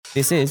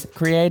This is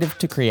Creative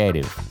to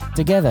Creative.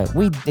 Together,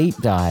 we deep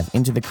dive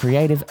into the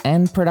creative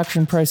and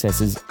production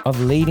processes of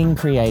leading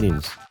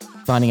creatives,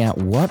 finding out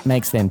what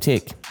makes them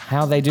tick,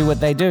 how they do what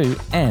they do,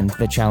 and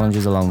the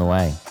challenges along the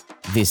way.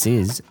 This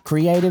is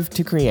Creative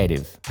to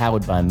Creative,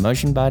 powered by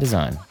Motion by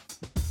Design.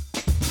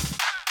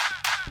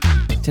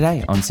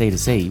 Today on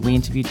C2C, we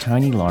interview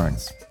Tony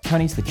Lawrence.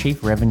 Tony's the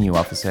Chief Revenue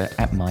Officer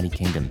at Mighty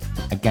Kingdom,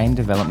 a game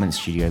development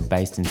studio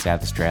based in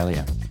South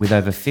Australia. With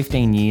over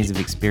 15 years of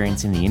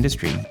experience in the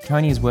industry,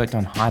 Tony has worked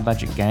on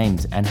high-budget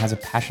games and has a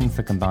passion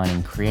for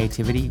combining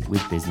creativity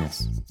with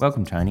business.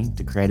 Welcome, Tony,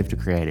 to Creative to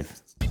Creative.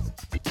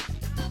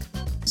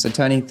 So,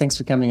 Tony, thanks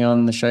for coming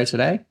on the show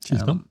today.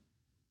 Cheers, Tom.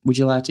 Would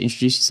you like to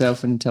introduce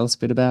yourself and tell us a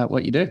bit about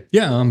what you do?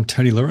 Yeah, I'm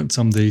Tony Lawrence.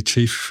 I'm the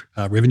Chief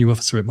Revenue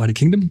Officer at Mighty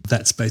Kingdom.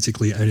 That's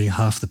basically owning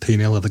half the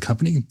P&L of the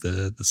company,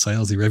 the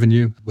sales, the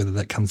revenue, whether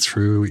that comes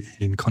through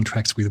in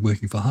contracts with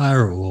working for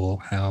hire or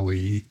how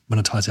we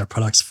monetize our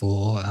products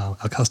for our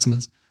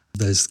customers.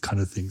 Those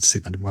kind of things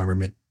sit under my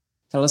remit.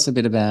 Tell us a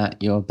bit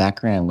about your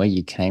background, where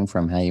you came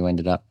from, how you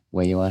ended up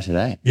where you are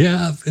today.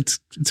 Yeah, it's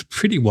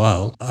pretty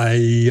wild.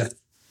 I'm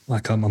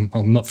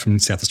not from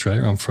South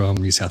Australia. I'm from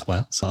New South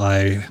Wales.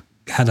 I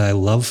had a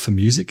love for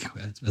music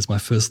as my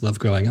first love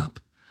growing up.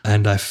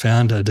 And I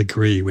found a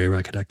degree where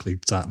I could actually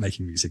start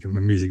making music, and my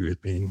music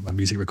being my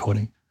music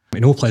recording.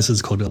 In all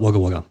places called Wagga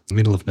Wagga, the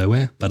middle of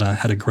nowhere. But I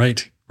had a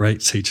great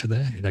teacher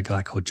there, a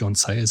guy called John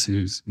Sayers,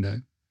 whose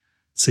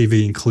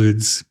CV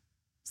includes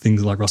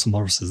things like Russell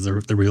Morris's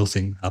The Real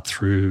Thing, up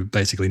through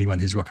basically anyone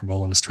who's rock and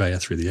roll in Australia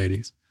through the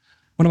 80s.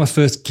 One of my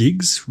first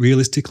gigs,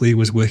 realistically,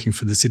 was working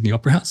for the Sydney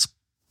Opera House.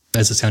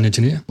 As a sound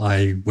engineer,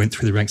 I went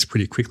through the ranks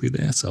pretty quickly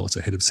there. So I was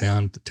a head of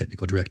sound, the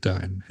technical director,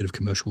 and head of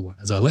commercial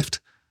as I left.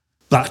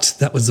 But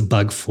that was a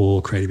bug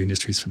for creative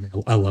industries for me.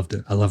 I loved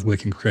it. I love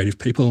working with creative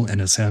people,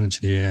 and as a sound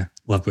engineer,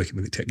 loved working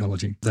with the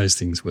technology. Those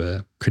things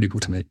were critical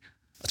to me.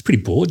 I was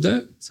pretty bored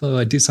though. So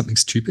I did something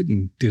stupid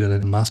and did a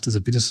Master's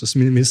of Business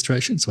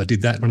Administration. So I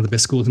did that at one of the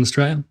best schools in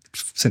Australia.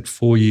 Spent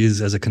 4 years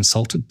as a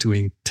consultant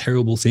doing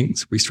terrible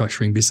things,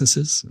 restructuring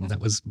businesses. And that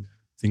was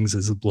things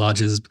as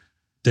large as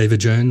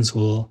David Jones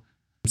or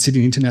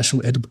Sydney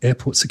International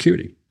Airport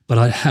security. But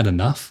I had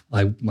enough.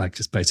 I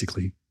just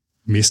basically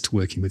missed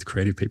working with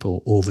creative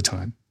people all the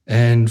time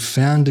and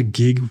found a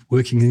gig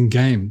working in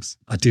games.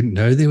 I didn't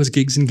know there was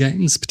gigs in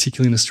games,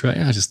 particularly in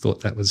Australia. I just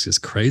thought that was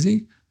just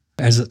crazy.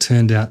 As it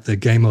turned out, the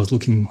game I was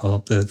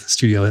the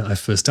studio I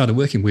first started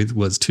working with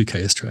was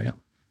 2K Australia.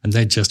 And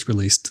they just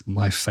released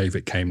my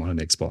favorite game on an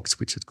Xbox,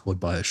 which is called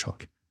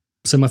BioShock.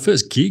 So my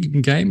first gig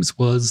in games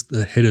was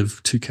the head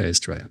of 2K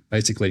Australia.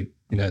 Basically,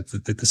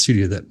 the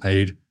studio that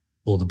made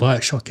all the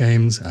BioShock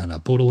games and a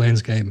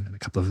Borderlands game and a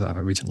couple of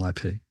original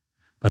IP.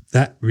 But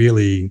that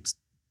really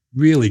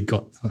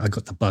I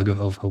got the bug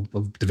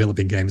of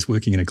developing games,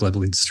 working in a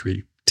global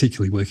industry,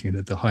 particularly working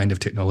at the high end of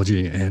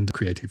technology and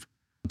creative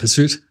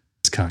pursuit.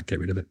 Just can't get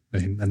rid of it.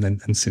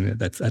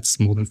 That's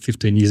more than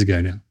 15 years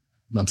ago now.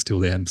 I'm still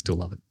there and still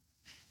love it.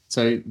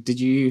 So did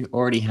you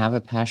already have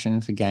a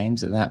passion for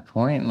games at that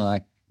point?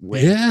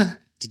 Yeah.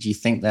 Did you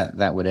think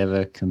that would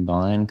ever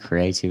combine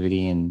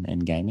creativity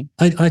and gaming?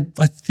 I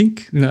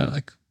think,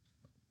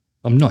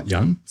 I'm not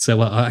young,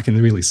 so I can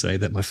really say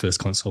that my first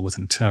console was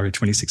an Atari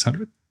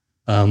 2600.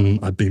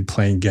 I've been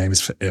playing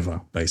games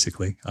forever,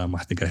 basically.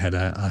 I think I had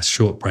a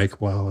short break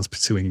while I was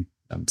pursuing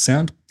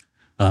sound,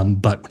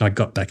 but when I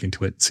got back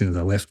into it, as soon as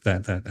I left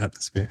that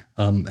atmosphere,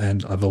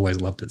 and I've always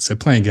loved it. So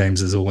playing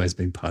games has always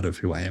been part of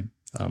who I am.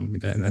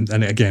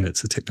 And again,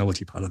 it's the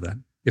technology part of that.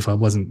 If I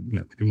wasn't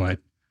in my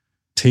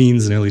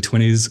teens and early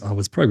 20s, I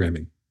was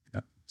programming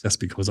just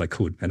because I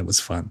could and it was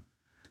fun.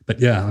 But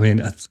yeah,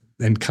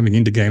 and coming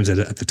into games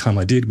at the time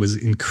I did was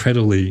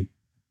incredibly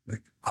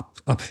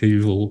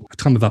upheaval, a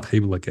time of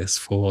upheaval, I guess,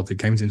 for the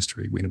games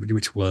industry,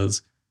 which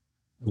was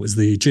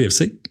the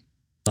GFC.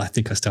 I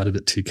think I started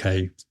at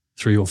 2K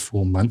 3 or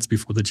 4 months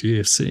before the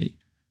GFC. The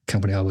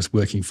company I was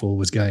working for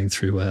was going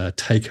through a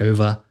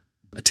takeover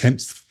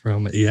attempts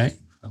from EA,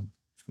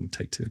 from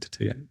Take-Two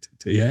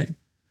to EA.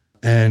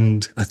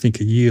 And I think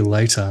a year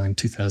later, in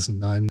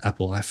 2009,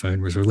 Apple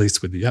iPhone was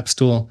released with the App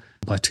Store.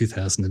 By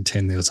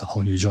 2010, there was a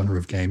whole new genre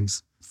of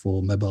games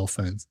for mobile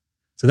phones.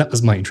 So that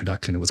was my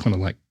introduction. It was kind of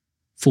like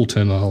full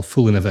turmoil,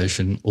 full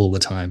innovation all the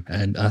time.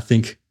 And I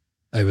think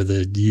over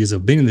the years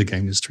of being in the game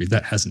industry,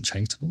 that hasn't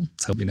changed at all.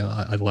 So,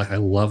 I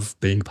love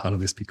being part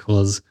of this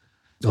because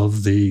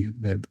of the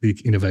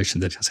innovation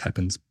that just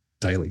happens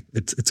daily.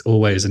 It's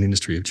always an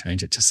industry of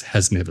change. It just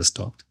has never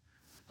stopped.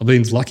 I've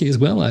been lucky as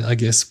well, I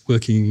guess,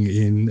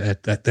 working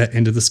at that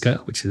end of the scale,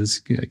 which is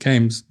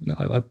games.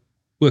 I've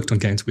worked on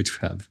games which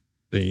have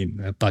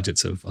been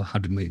budgets of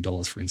 $100 million,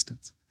 for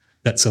instance.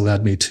 That's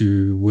allowed me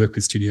to work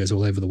with studios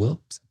all over the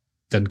world.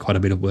 Done quite a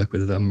bit of work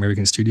with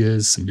American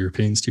studios, some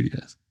European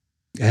studios,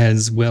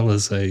 as well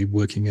as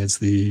working as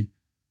I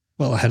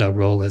had a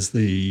role as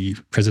the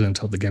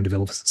president of the Game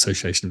Developers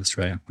Association of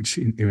Australia, which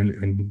at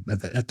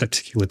that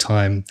particular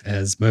time,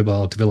 as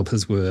mobile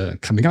developers were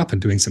coming up and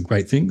doing some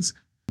great things,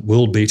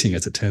 world beating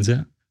as it turns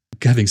out,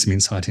 having some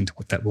insight into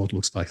what that world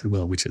looks like as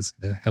well, which has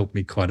helped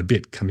me quite a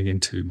bit coming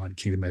into Mighty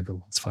Kingdom over the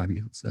last 5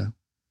 years. So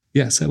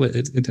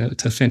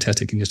it's a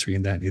fantastic industry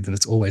in that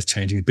it's always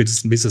changing.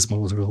 Business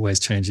models are always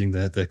changing.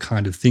 The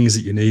kind of things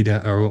that you need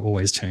are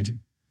always changing.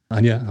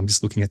 And I'm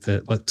just looking at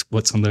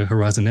what's on the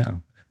horizon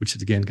now, which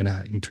is again going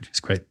to introduce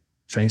great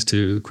change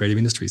to creative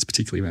industries,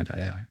 particularly around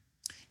AI.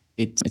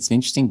 It's an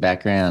interesting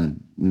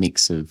background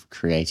mix of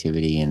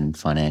creativity and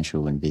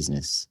financial and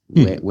business.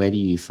 Where do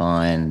you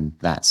find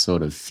that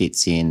sort of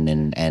fits in,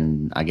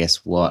 and I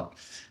guess what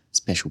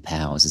special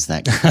powers is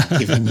that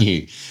giving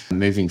you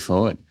moving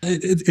forward?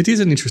 It is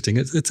an interesting.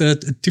 It's a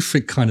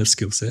different kind of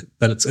skill set,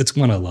 but it's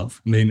one I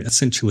love. I mean,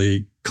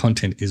 essentially,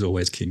 content is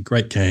always king.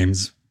 Great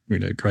games,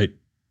 great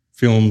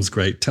films,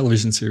 great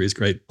television series,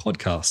 great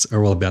podcasts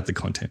are all about the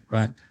content,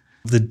 right?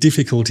 The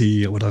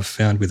difficulty, what I've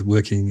found with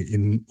working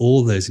in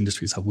all those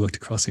industries I've worked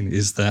across in,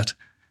 is that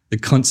the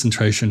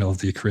concentration of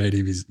the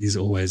creative is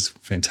always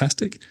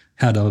fantastic.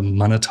 How to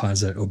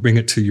monetize it or bring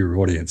it to your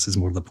audience is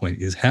more of the point,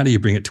 is how do you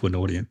bring it to an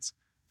audience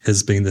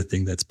has been the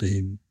thing that's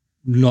been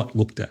not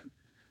looked at.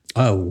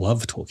 I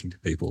love talking to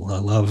people. I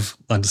love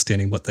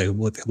understanding what they're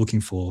looking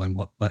for and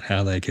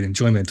how they get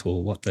enjoyment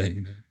or what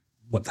they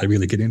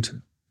really get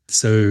into.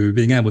 So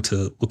being able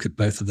to look at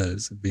both of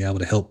those and being able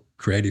to help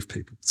creative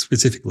people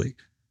specifically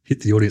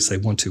hit the audience they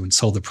want to and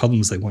solve the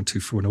problems they want to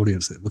for an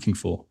audience they're looking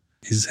for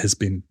has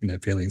been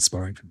fairly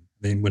inspiring for me.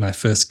 I mean, when I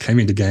first came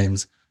into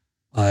games,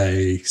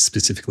 I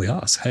specifically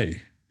asked,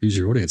 hey, who's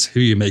your audience? Who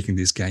are you making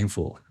this game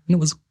for? And it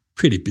was a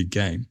pretty big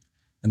game.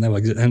 And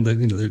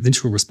the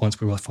initial response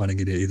we were finding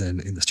it either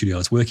in the studio I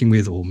was working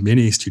with or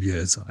many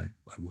studios I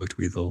worked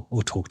with or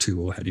talked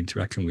to or had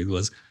interaction with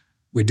was,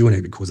 we're doing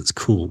it because it's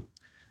cool.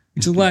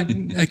 Which is like,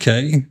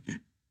 okay,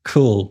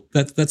 cool.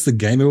 That's the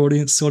gamer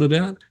audience sorted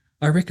out.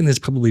 I reckon there's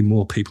probably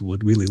more people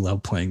would really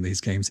love playing these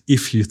games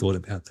if you thought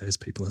about those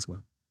people as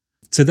well.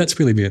 So that's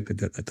really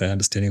the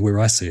understanding where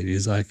I see it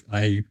is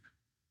I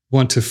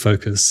want to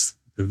focus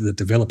the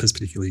developers,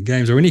 particularly in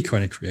games or any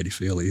kind of creative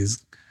field,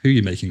 is who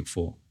you're making it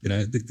for.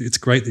 It's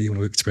great that you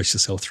want to express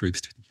yourself through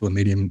this particular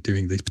medium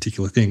doing these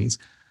particular things,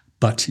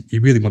 but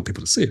you really want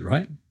people to see it,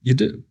 right? You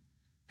do.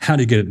 How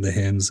do you get it in the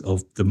hands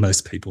of the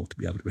most people to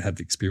be able to have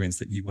the experience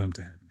that you want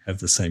them to have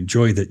the same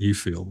joy that you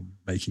feel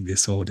making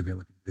this or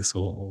developing this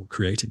or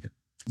creating it?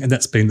 And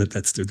that's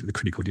the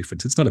critical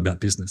difference. It's not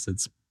about business.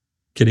 It's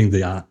getting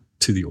the art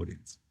to the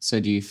audience. So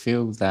do you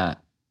feel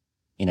that,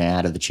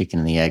 out of the chicken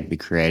and the egg, the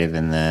creative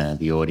and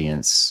the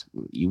audience,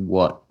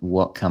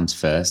 what comes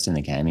first in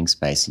the gaming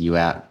space? Are you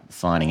out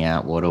finding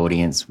out what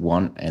audience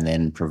want and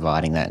then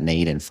providing that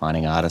need and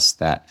finding artists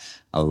that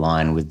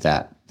align with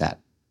that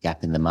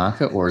gap in the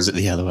market, or is it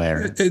the other way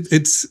around?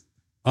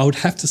 I would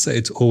have to say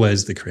it's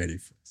always the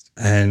creative first.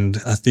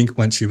 And I think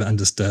once you've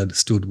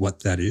understood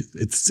what that is,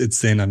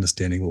 it's then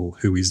understanding, well,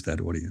 who is that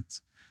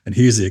audience? And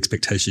here's the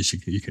expectations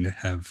you can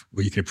have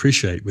or you can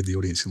appreciate with the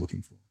audience you're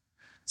looking for.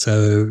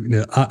 So,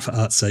 art for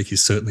art's sake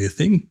is certainly a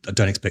thing. I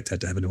don't expect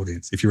that to have an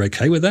audience. If you're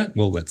okay with that,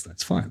 well,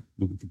 that's fine.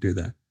 We can do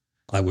that.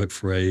 I work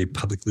for a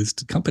public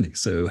listed company,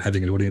 so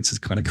having an audience is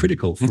kind of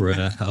critical for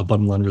a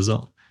bottom line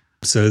result.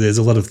 So there's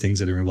a lot of things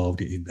that are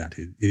involved in that.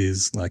 It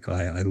is like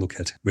I look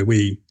at where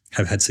we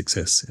have had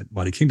success at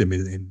Mighty Kingdom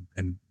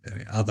and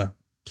other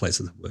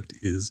places I've worked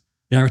is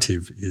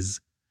narrative is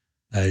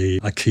a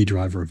key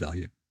driver of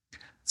value.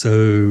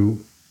 So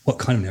what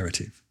kind of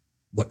narrative?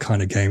 What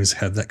kind of games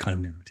have that kind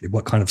of narrative?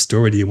 What kind of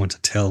story do you want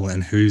to tell,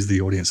 and who's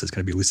the audience that's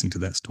going to be listening to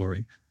that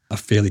story? Are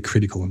fairly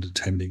critical in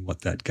determining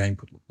what that game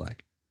could look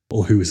like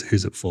or who's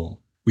it for.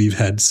 We've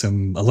had a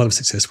lot of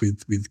success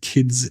with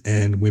kids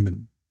and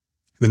women.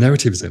 The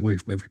narratives that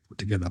we've put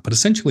together, but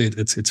essentially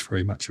it's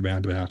very much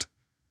around about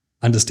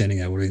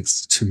understanding our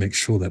audience to make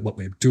sure that what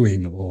we're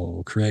doing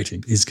or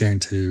creating is going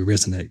to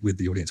resonate with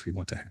the audience we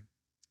want to have.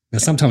 Now,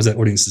 sometimes that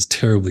audience is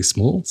terribly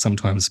small,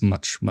 sometimes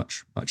much,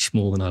 much, much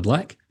smaller than I'd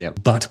like.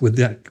 Yep. But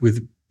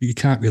you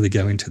can't really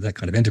go into that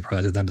kind of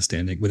enterprise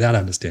without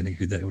understanding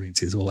who that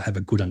audience is or have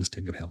a good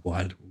understanding of how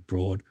wide or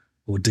broad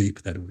or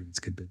deep that audience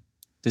could be.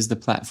 Does the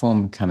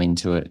platform come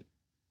into it,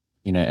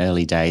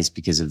 early days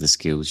because of the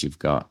skills you've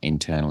got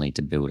internally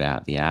to build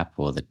out the app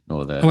or the?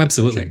 Oh,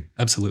 absolutely.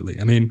 Absolutely.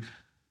 I mean,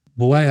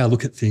 the way I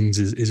look at things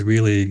is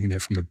really,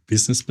 from a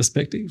business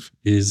perspective,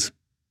 is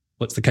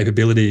what's the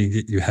capability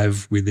that you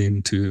have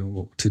within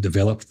to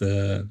develop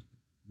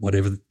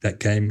whatever that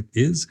game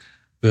is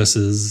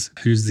versus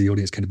who's the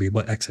audience going to be,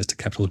 what access to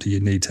capital do you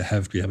need to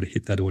have to be able to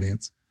hit that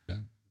audience,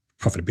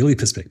 profitability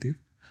perspective.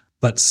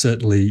 But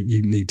certainly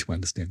you need to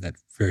understand that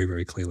very,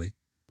 very clearly.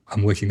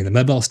 I'm working in a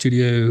mobile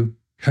studio.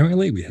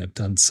 Currently, we have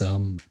done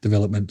some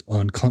development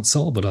on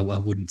console, but I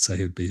wouldn't say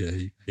it would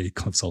be a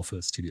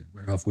console-first studio.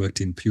 Where I've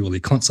worked in purely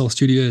console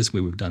studios,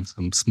 where we've done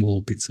some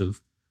small bits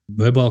of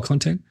mobile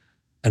content,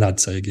 and I'd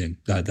say again,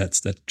 that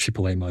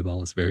AAA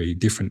mobile is very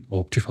different,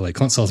 or AAA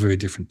console is very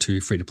different to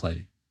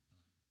free-to-play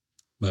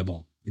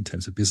mobile in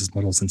terms of business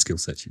models and skill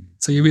sets you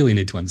need. So you really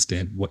need to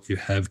understand what you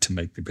have to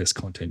make the best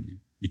content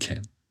you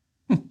can.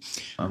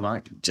 I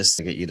might just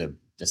get you to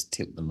just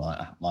tilt the mic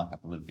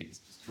up a little bit.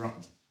 Just drop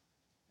it.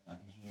 I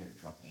can hear hear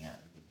it dropping out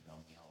a bit on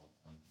the old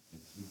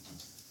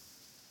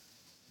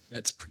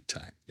That's pretty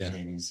tight. Yeah.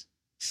 It is.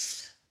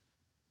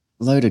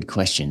 Loaded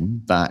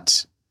question,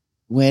 but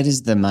where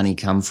does the money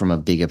come from a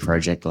bigger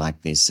project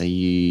like this? Are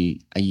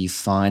you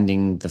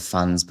finding the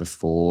funds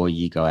before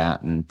you go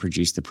out and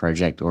produce the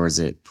project, or is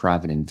it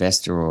private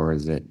investor, or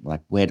is it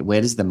like where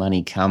does the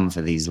money come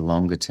for these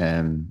longer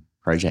term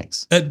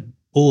projects?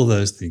 All of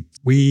those things.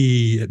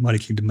 We at Mighty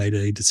Kingdom made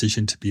a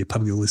decision to be a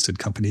publicly listed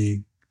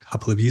company a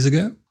couple of years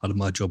ago. Part of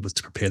my job was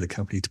to prepare the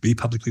company to be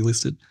publicly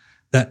listed.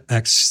 That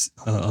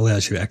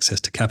allows you access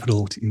to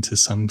capital into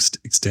some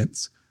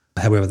extents.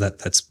 However,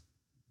 that's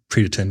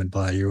predetermined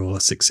by your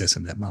success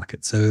in that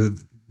market. So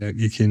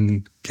you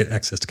can get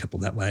access to capital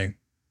that way.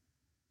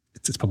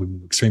 It's probably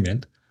the extreme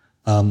end.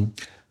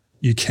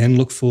 You can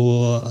look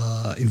for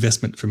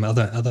investment from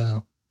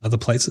other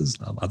places.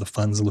 Other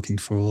funds are looking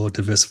for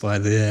diversify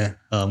their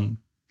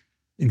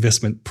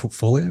investment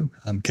portfolio.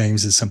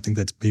 Games is something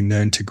that's been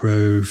known to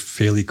grow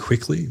fairly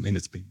quickly. I mean,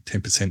 it's been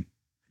 10%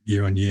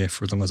 year on year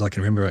for as long as I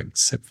can remember,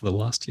 except for the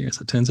last year,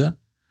 as it turns out.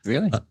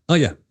 Really?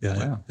 Yeah.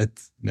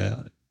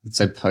 Wow.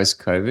 So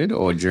post-COVID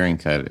or during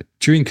COVID?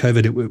 During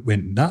COVID, it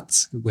went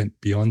nuts. It went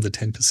beyond the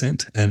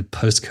 10%. And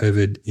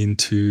post-COVID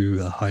into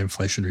a high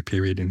inflationary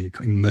period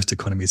in most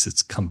economies,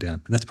 it's come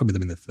down. And that's probably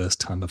been the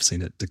first time I've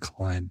seen it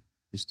decline.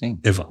 Interesting.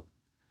 Ever.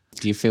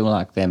 Do you feel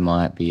like there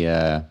might be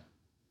an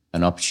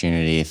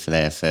opportunity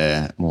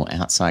for more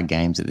outside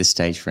games at this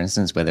stage, for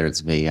instance, whether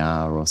it's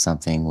VR or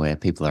something where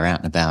people are out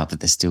and about but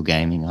they're still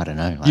gaming? I don't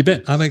know. You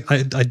bet. I mean,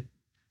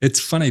 it's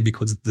funny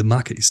because the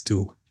market is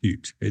still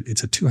huge.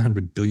 It's a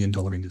 $200 billion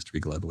industry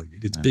globally.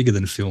 It's bigger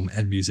than film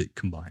and music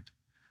combined.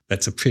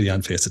 That's a pretty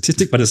unfair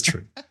statistic, but it's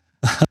true.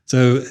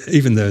 So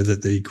even though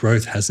that the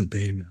growth hasn't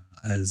been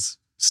as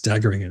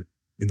staggering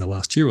in the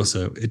last year or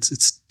so, it's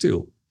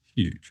still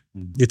huge.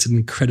 It's an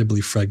incredibly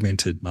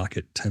fragmented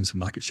market in terms of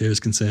market share is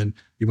concerned.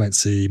 You won't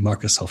see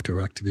Microsoft or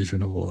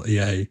Activision or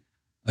EA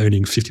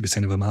owning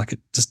 50% of a market.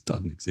 It just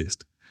doesn't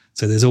exist.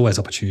 So there's always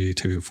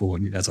opportunity for,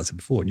 as I said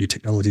before, new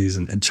technologies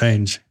and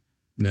change,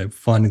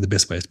 finding the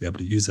best ways to be able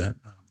to use that.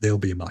 There'll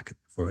be a market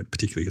for it,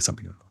 particularly for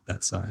something of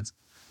that size.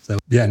 So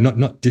yeah,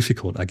 not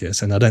difficult, I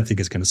guess. And I don't think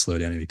it's going to slow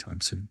down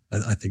anytime soon.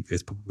 I think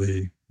there's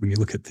probably, when you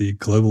look at the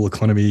global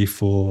economy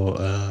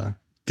for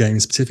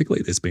games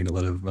specifically, there's been a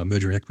lot of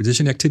merger and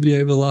acquisition activity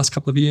over the last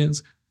couple of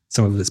years.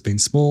 Some of it's been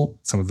small,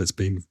 some of it's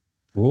been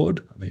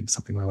broad. I mean,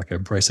 something like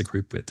Embracer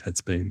Group, it has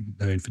been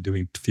known for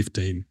doing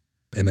 15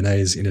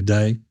 M&As in a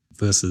day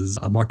versus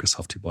a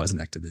Microsoft who buys an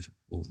Activision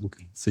or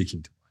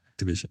seeking to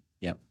buy Activision.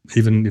 Yep.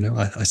 Even,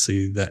 I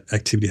see that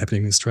activity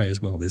happening in Australia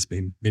as well. There's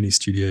been many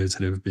studios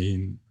that have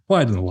been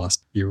acquired in the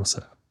last year or so.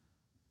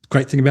 The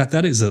great thing about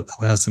that is it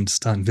allows them to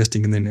start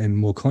investing in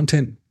more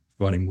content,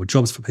 providing more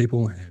jobs for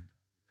people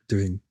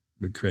and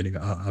creating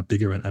a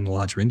bigger and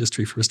larger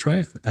industry for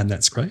Australia, and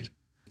that's great.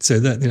 So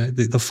that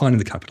the finding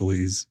the capital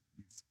is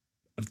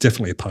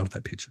definitely a part of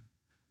that picture.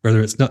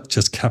 Whether it's not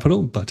just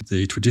capital, but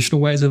the traditional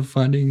ways of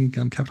finding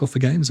capital for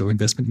games or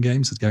investment in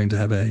games is going to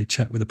have a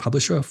chat with a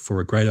publisher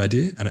for a great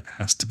idea, and it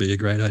has to be a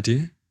great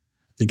idea.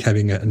 I think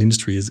having an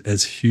industry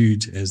as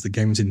huge as the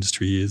games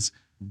industry is,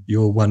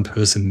 you're one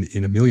person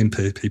in a million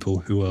people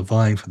who are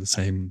vying for the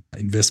same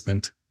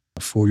investment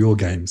for your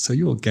game. So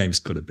your game's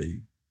got to be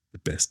the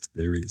best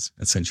there is,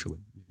 essentially.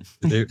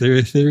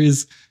 There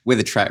is with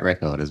a track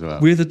record as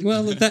well.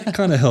 That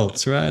kind of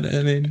helps, right?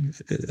 I mean,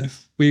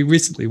 we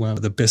recently won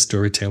the best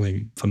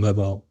storytelling for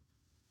mobile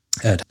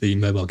at the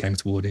Mobile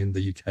Games Award in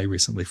the UK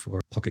recently for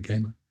Pocket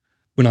Gamer.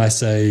 When I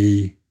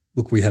say,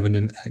 look, we have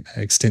an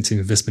extensive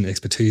investment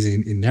expertise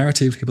in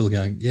narrative, people are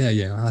going, yeah,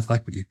 I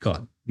like what you've got.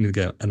 And you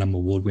go, and I'm an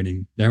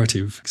award-winning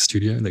narrative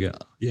studio. And they go,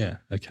 oh, yeah,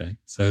 okay.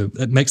 So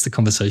that makes the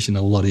conversation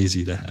a lot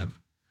easier to have.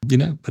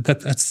 But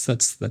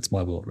that's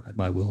my world, right?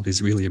 My world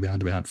is really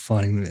about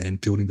finding and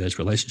building those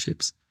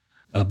relationships.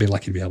 I've been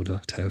lucky to be able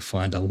to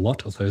find a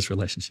lot of those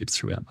relationships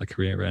throughout my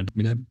career, and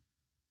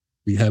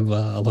we have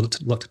a lot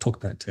to talk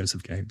about in terms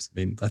of games. I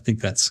mean, I think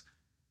that's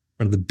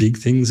one of the big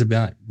things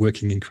about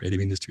working in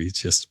creative industries.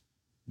 Just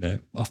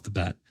off the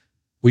bat,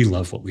 we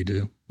love what we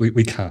do.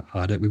 We can't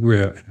hide it. We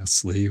wear it in our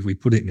sleeve. We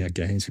put it in our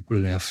games. We put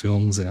it in our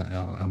films,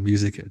 our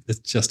music. It's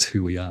just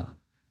who we are.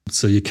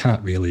 So you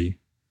can't really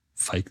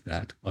fake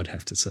that, I'd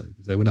have to say.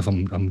 So when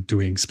I'm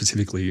doing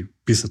specifically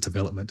business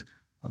development,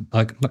 I'm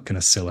not going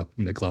to sell a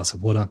glass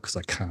of water because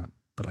I can't,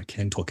 but I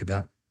can talk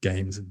about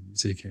games and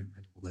music and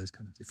all those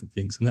kind of different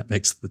things, and that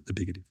makes the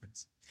bigger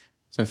difference.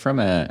 So from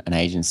an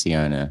agency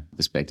owner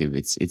perspective,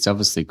 it's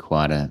obviously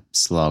quite a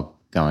slog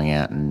going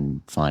out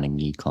and finding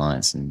new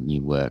clients and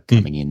new work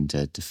coming in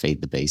to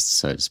feed the beast,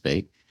 so to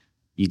speak.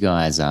 You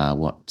guys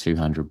are,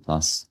 200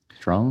 plus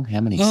strong? How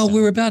many? Well,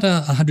 we're about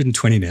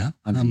 120 now.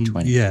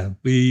 120. Yeah,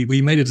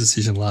 we made a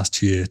decision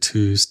last year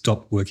to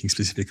stop working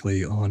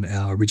specifically on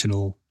our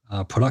original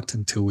product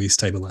until we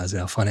stabilize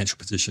our financial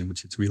position,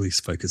 which is really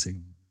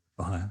focusing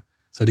for hire.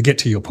 So to get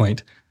to your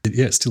point,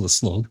 it's still a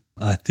slog.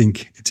 I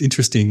think it's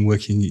interesting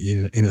working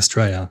in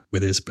Australia where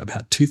there's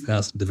about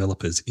 2,000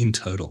 developers in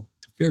total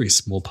to very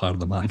small part of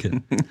the market.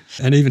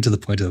 And even to the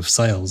point of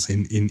sales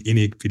in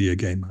any video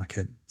game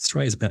market,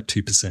 Australia is about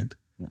 2%.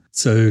 Yeah.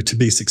 So to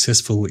be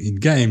successful in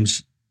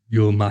games,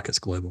 your market's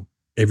global.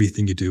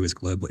 Everything you do is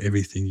global.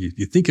 Everything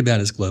you think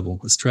about is global.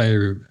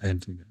 Australia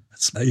and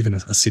even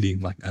a city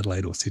like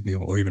Adelaide or Sydney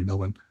or even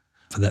Melbourne,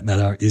 for that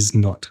matter, is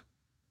not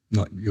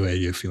where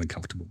you're feeling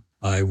comfortable.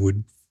 I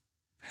would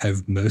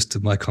have most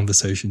of my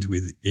conversations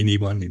with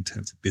anyone in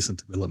terms of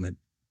business development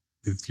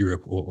with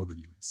Europe or the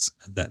US.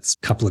 And that's a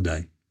couple a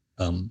day.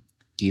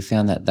 Do you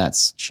found that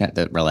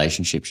that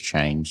relationships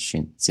changed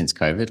since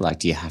COVID? Like,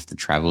 do you have to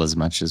travel as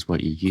much as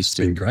what you used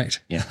to? It's been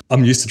great. Yeah.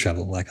 I'm used to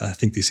travel. Like, I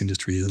think this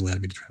industry has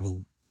allowed me to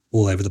travel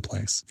all over the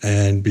place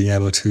and being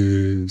able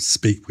to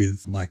speak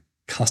with my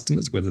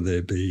customers, whether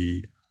they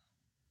be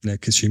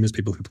consumers,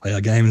 people who play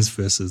our games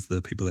versus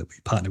the people that we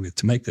partner with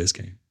to make those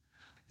games.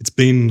 It's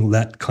been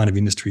that kind of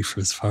industry for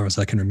as far as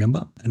I can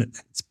remember, and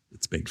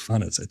it's been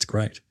fun. It's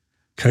great.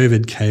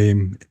 COVID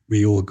came,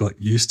 we all got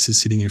used to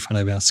sitting in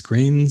front of our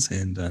screens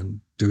and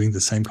doing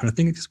the same kind of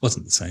thing. It just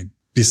wasn't the same.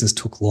 Business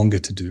took longer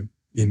to do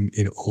in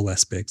all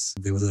aspects.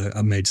 There was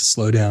a major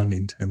slowdown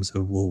in terms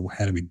of, well,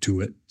 how do we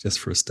do it just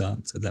for a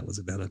start? So that was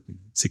about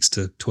 6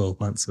 to 12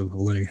 months of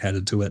learning how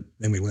to do it.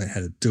 Then we learned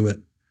how to do it.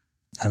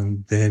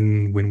 And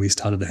then when we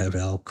started to have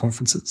our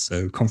conferences,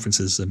 so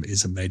conferences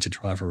is a major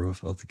driver of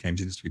the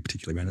games industry,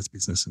 particularly around its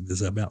business. And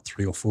there's about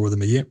 3 or 4 of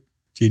them a year.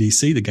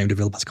 GDC, the Game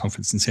Developers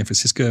Conference in San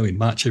Francisco in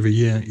March every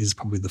year, is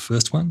probably the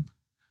first one.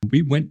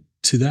 We went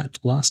to that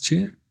last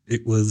year.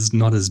 It was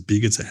not as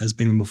big as it has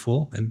been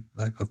before. And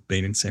I've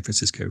been in San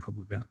Francisco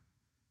probably about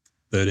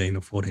 13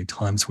 or 14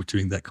 times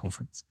during that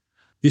conference.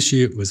 This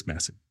year it was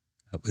massive.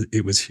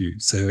 It was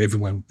huge. So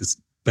everyone was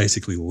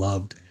basically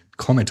loved and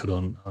commented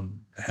on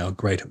how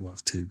great it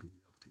was to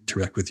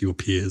interact with your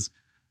peers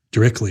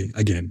directly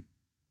again,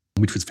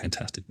 which was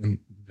fantastic. And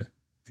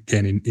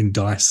again, in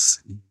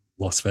DICE,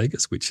 Las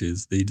Vegas, which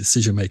is the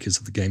decision makers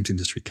of the games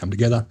industry, come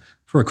together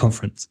for a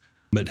conference.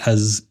 It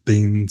has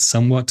been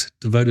somewhat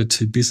devoted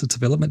to business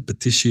development, but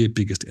this year,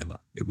 biggest ever.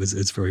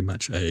 It's very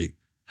much hey,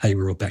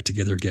 we're all back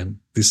together again.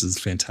 This is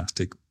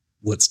fantastic.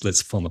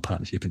 Let's form a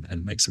partnership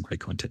and make some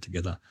great content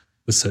together.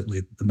 Was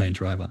certainly the main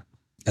driver,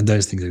 and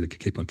those things that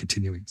keep on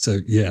continuing. So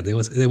yeah, there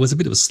was a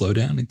bit of a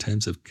slowdown in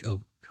terms of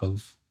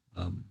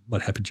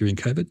what happened during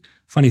COVID.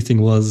 Funny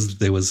thing was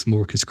there was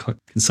more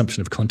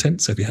consumption of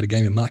content. So if you had a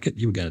game in market,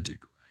 you were going to do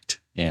great.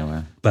 Yeah,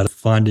 wow. But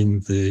finding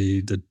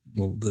the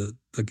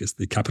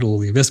capital,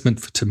 the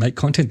investment to make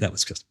content, that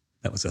was just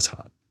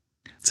hard.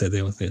 So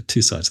there were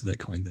 2 sides of that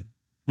coin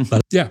there.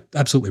 But yeah,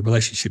 absolutely,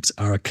 relationships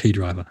are a key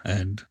driver,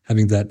 and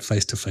having that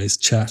face-to-face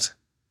chat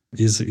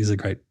is a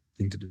great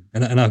thing to do.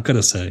 And I've got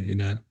to say,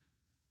 the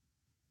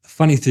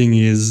funny thing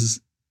is,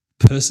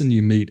 the person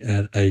you meet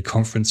at a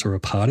conference or a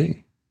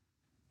party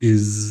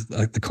is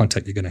like the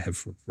contact you're going to have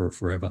for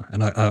forever.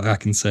 And I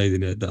can say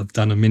that I've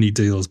done many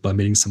deals by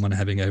meeting someone,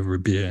 having over a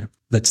beer.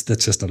 That's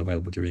just not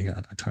available during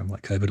a time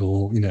like COVID,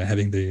 or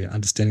having the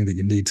understanding that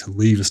you need to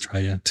leave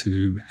Australia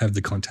to have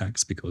the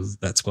contacts, because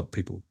that's what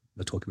people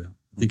are talking about.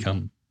 I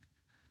think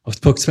I've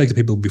spoken to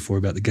people before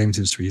about the games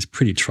industry is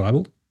pretty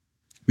tribal.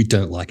 We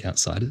don't like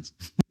outsiders.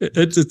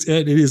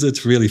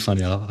 It's really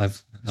funny.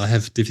 I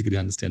have difficulty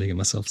understanding it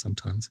myself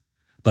sometimes.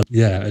 But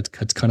yeah,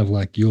 it's kind of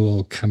like,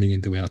 you're coming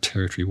into our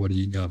territory. What do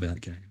you know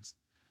about games?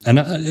 And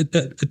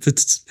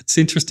it's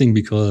interesting,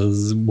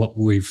 because what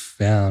we've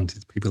found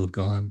is people have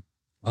gone,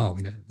 oh,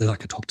 they like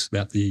to talk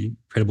about the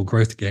incredible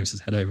growth the games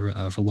has had over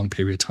for a long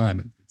period of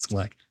time. It's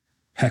like,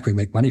 how can we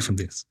make money from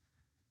this?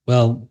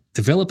 Well,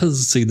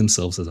 developers see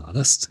themselves as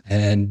artists,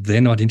 and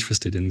they're not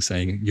interested in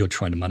saying, you're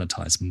trying to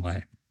monetize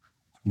what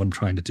I'm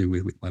trying to do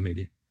with my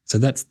media. So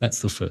that's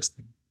the first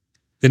thing.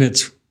 Then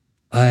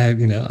I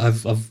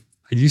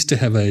used to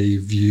have a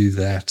view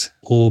that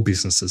all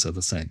businesses are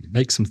the same. You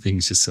make some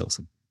things, you sell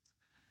some.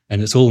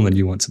 And it's all in the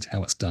nuance of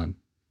how it's done.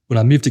 When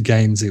I moved to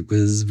games, it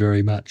was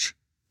very much,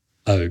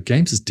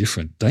 games is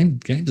different.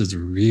 Games is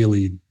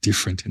really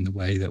different in the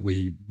way that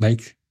we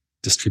make,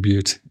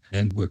 distribute,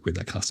 and work with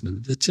our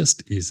customers. It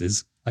just is.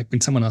 It's like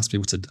when someone asks me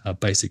what's a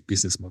basic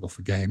business model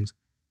for games,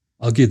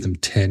 I'll give them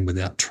 10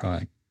 without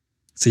trying.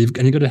 So you've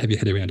got to have your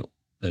head around all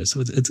those.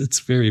 So it's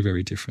very,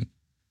 very different.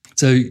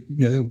 So,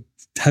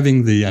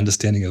 having the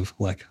understanding of,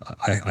 like,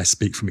 I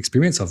speak from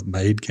experience. I've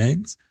made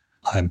games.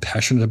 I'm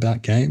passionate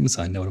about games.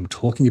 I know what I'm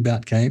talking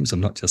about games. I'm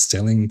not just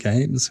selling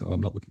games, or I'm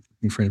not looking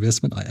for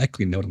investment. I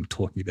actually know what I'm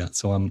talking about.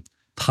 So I'm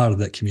part of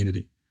that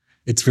community.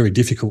 It's very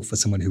difficult for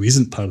someone who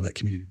isn't part of that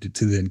community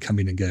to then come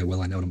in and go,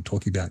 well, I know what I'm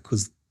talking about,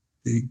 because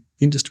the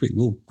industry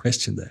will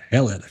question the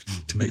hell out of you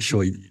to make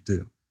sure you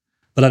do.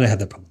 But I don't have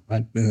that problem,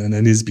 right? And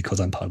it is because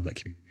I'm part of that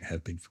community. I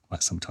have been for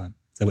quite some time.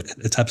 So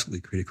it's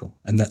absolutely critical.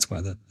 And that's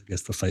why the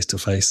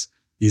face-to-face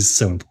is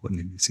so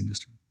important in this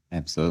industry.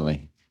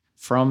 Absolutely.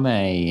 From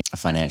a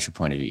financial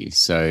point of view,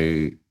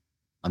 so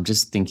I'm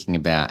just thinking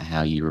about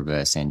how you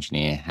reverse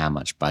engineer how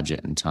much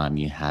budget and time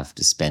you have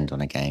to spend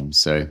on a game.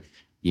 So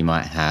you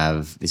might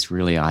have this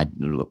really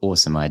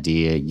awesome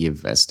idea.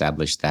 You've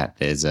established that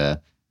there's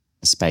a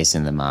a space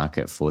in the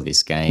market for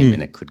this game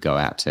and it could go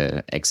out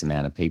to X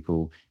amount of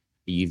people,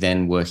 are you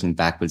then working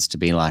backwards to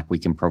be like, we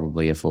can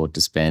probably afford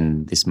to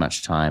spend this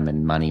much time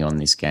and money on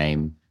this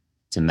game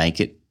to make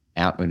it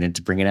out and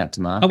to bring it out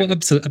to market? Oh, well,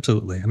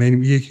 absolutely. I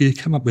mean, you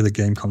come up with a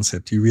game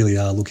concept, you really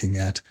are looking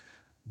at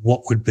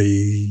what would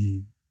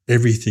be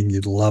everything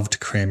you'd love to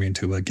cram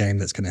into a game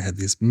that's going to have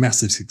this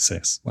massive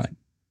success. Right?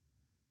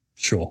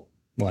 Sure,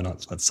 why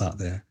not? Let's start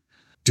there.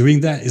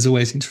 Doing that is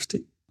always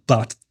interesting,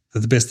 but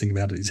the best thing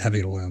about it is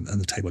having it all on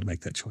the table to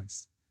make that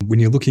choice. When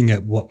you're looking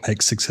at what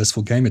makes a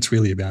successful game, it's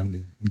really about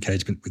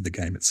engagement with the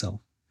game itself.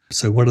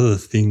 So what are the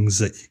things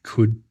that you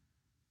could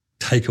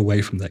take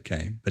away from that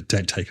game, but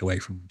don't take away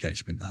from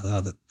engagement?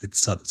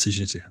 It's the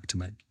decisions you have to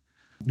make.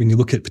 When you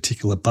look at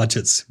particular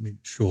budgets, I mean,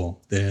 sure,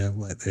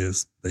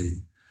 there's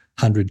the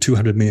 $100,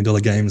 $200 million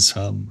games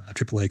from a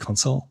AAA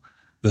console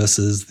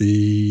versus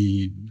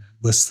the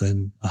less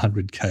than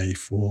 $100K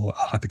for a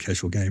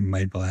hyper-casual game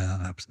made by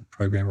a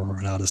programmer or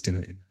an artist in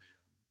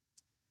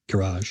a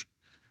garage.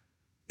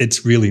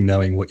 It's really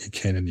knowing what you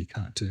can and you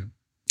can't do.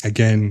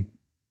 Again,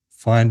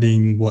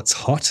 finding what's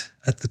hot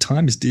at the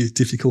time is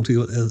difficult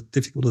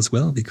as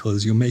well,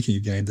 because you're making a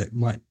game that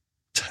might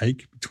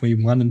take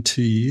between 1 and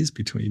 2 years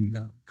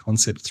between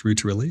concept through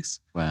to release.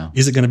 Wow.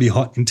 Is it going to be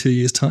hot in 2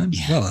 years' time?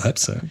 Yeah. Well, I hope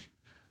so.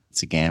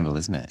 It's a gamble,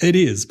 isn't it? It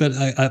is, but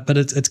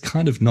it's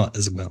kind of not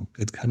as well.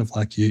 It's kind of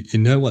like you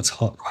know what's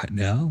hot right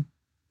now.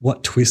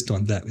 What twist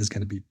on that is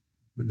going to be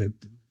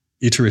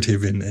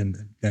iterative and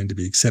going to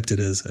be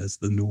accepted as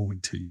the norm in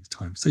 2 years'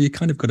 time. So you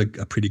kind of got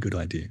a pretty good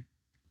idea.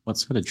 What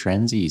sort of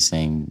trends are you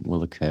seeing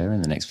will occur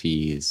in the next few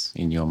years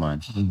in your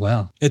mind?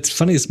 Wow. It's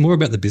funny. It's more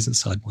about the business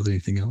side more than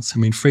anything else. I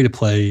mean,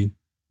 free-to-play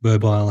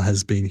mobile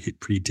has been hit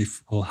pretty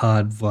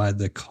hard via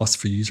the cost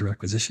for user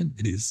acquisition.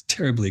 It is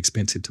terribly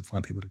expensive to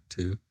find people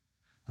to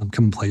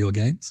come and play your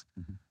games.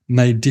 Mm-hmm.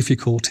 Made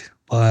difficult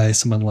by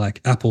someone like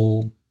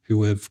Apple,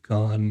 who have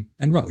gone,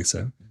 and rightly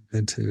so,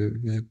 and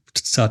to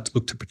start to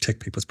look to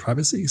protect people's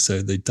privacy.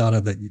 So the data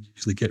that you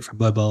usually get from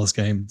mobile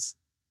games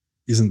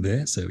isn't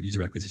there. So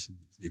user acquisition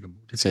is even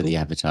more difficult. So the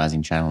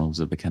advertising channels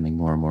are becoming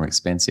more and more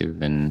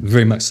expensive, and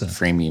very much so.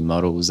 Freemium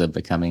models are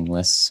becoming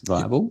less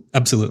viable. Yeah,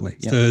 absolutely.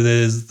 Yep. So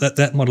there's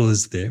that model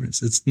is there.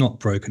 It's not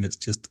broken. It's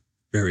just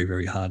very,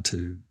 very hard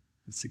to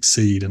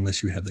succeed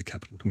unless you have the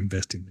capital to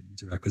invest in the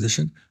user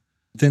acquisition.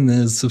 Then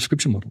there's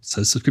subscription models.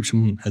 So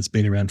subscription has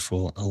been around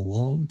for a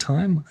long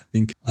time. I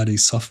think ID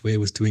Software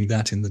was doing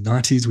that in the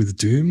 90s with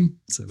Doom.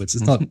 So it's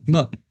not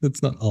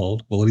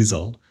old. Well, it is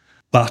old.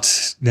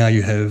 But now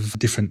you have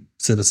different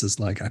services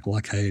like Apple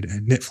Arcade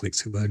and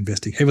Netflix who are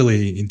investing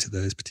heavily into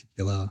those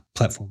particular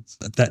platforms.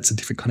 That's a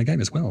different kind of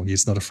game as well.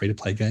 It's not a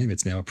free-to-play game.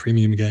 It's now a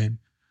premium game.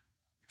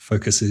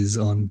 Focuses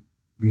on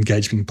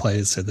engaging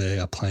players so they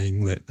are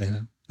playing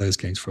those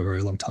games for a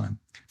very long time.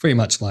 Very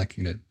much like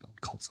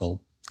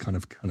console kind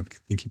of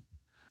thinking.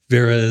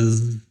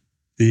 Whereas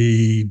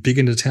the big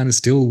end of town is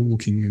still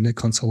looking,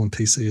 console and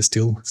PC is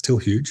still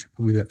huge.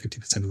 Probably about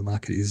 50% of the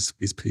market is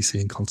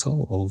PC and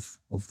console.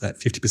 Of that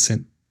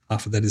 50%,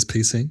 half of that is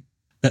PC.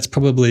 That's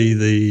probably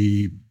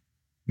the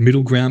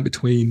middle ground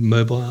between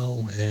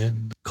mobile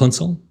and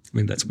console. I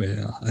mean, that's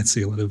where I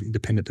see a lot of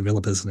independent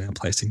developers now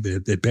placing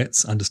their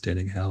bets,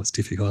 understanding how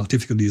difficult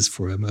it is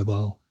for a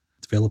mobile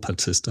developer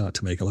to start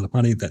to make a lot of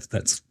money.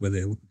 That's where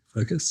they're looking to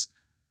focus.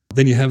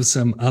 Then you have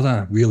some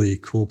other really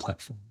cool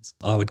platforms.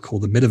 I would call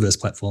them metaverse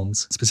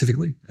platforms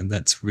specifically, and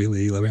that's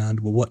really around,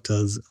 well, what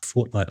does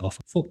Fortnite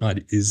offer?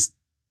 Fortnite is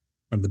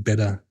one of the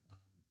better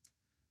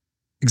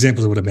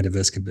examples of what a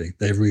metaverse can be.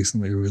 They've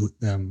recently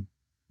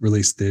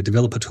released their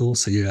developer tool,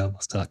 so you're able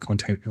to start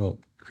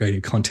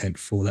creating content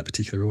for that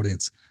particular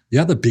audience. The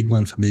other big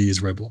one for me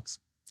is Roblox.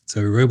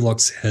 So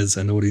Roblox has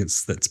an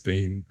audience that's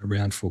been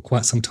around for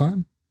quite some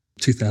time.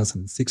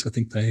 2006, I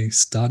think they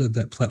started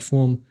that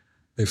platform.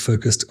 They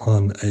focused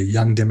on a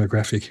young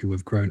demographic who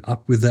have grown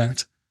up with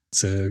that.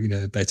 So,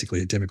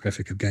 basically a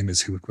demographic of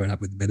gamers who have grown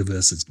up with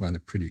metaverse is kind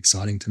of pretty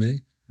exciting to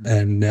me. Mm-hmm.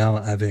 And now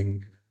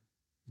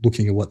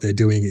looking at what they're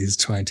doing is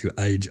trying to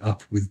age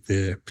up with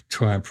their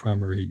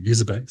primary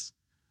user base.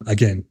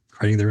 Again,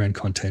 creating their own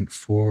content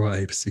for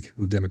a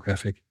particular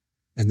demographic.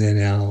 And they're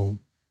now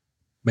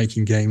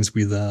making games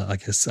with,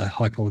 a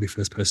high quality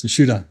first person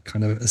shooter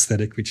kind of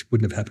aesthetic, which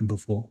wouldn't have happened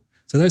before.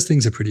 So those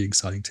things are pretty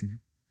exciting to me.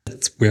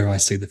 That's where I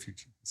see the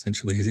future,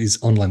 essentially, is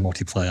online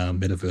multiplayer,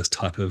 metaverse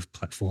type of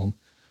platform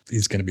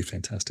is going to be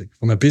fantastic.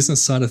 From a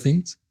business side of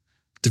things,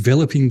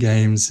 developing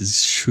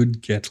games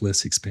should get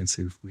less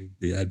expensive with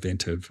the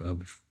advent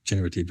of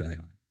generative AI,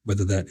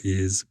 whether that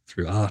is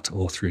through art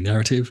or through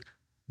narrative.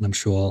 And I'm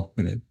sure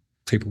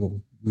people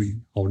will be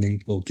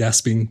holding or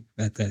gasping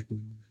at that,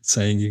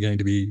 saying you're going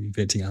to be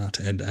inventing art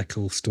and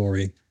actual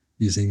story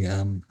using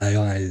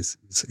AI is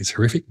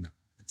horrific. No,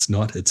 it's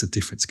not. It's a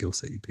different skill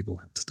set people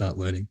have to start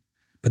learning.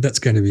 But that's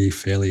going to be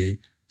fairly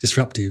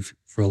disruptive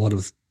for a lot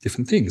of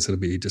different things. It'll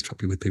be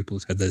disruptive with people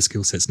who have those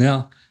skill sets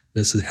now.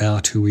 This is how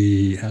do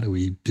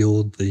we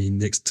build the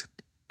next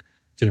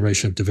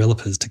generation of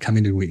developers to come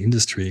into an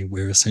industry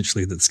where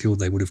essentially the skill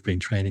they would have been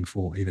training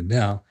for even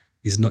now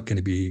is not going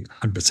to be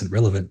 100%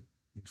 relevant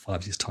in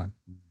 5 years' time.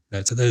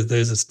 So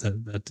those are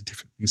the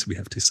different things that we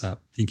have to start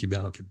thinking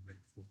about.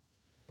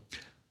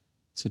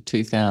 So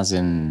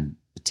 2,000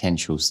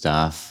 potential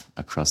staff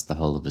across the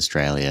whole of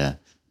Australia.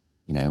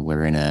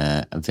 We're in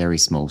a very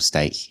small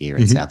state here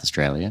in South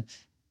Australia.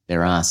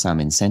 There are some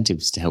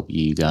incentives to help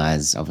you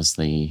guys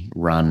obviously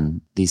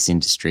run this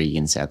industry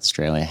in South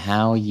Australia.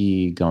 How are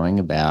you going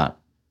about,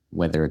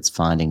 whether it's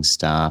finding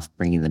staff,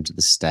 bringing them to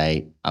the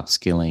state,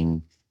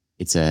 upskilling?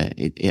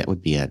 It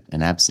would be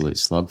an absolute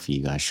slog for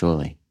you guys,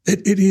 surely.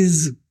 It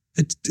is.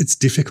 It's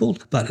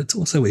difficult, but it's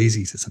also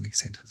easy to some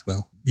extent as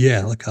well.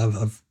 Yeah, like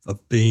I've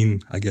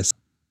been, I guess,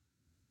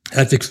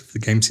 advocate for the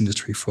games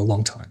industry for a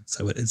long time.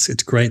 So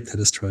it's great that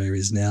Australia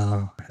is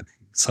now having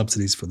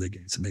subsidies for their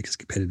games to make us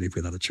competitive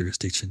with other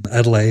jurisdictions.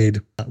 Adelaide,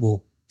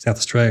 South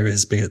Australia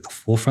has been at the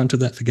forefront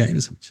of that for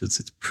games, which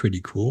it's pretty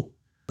cool,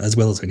 as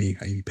well as any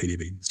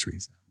PDV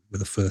industries. We're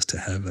the first to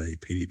have a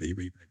PDV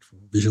rebate for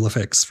visual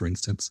effects, for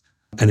instance.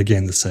 And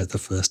again, the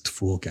first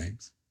 4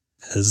 games.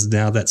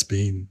 That's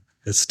been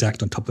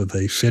stacked on top of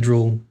a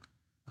federal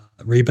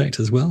rebate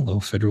as well,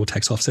 or federal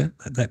tax offset.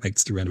 That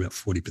makes it around about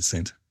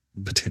 40%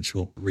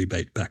 potential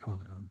rebate back on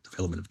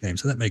development of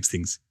games. So that makes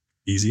things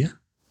easier.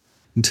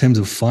 In terms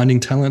of finding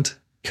talent,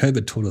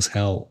 COVID taught us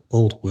how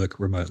all to work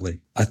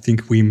remotely. I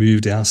think we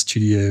moved our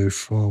studio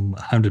from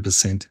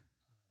 100%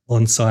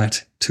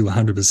 on-site to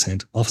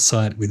 100%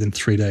 off-site within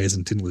 3 days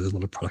and didn't lose a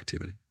lot of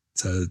productivity.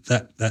 So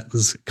that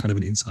was kind of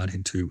an insight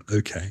into,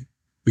 okay,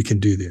 we can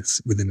do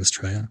this within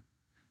Australia.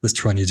 Let's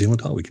try New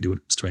Zealand. We can do it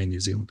in Australia and New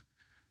Zealand.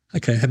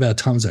 Okay, how about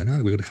time zone?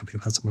 We've got a couple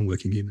of someone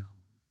working in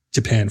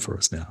Japan for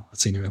us now. A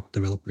senior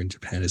developer in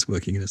Japan is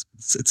working in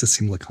it's a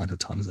similar kind of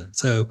time zone.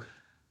 So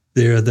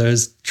there are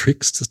those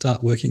tricks to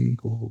start working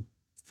or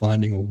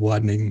finding or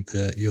widening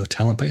your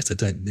talent base that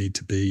don't need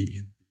to be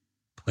in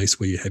a place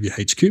where you have your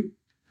HQ.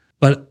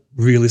 But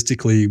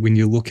realistically, when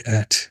you look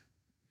at,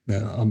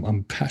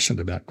 I'm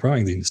passionate about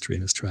growing the industry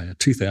in Australia.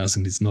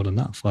 2,000 is not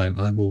enough. I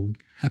will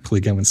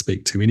happily go and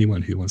speak to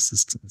anyone who wants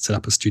to set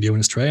up a studio in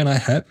Australia, and I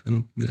have,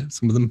 and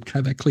some of them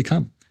have actually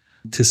come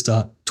to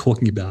start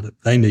talking about it.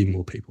 They need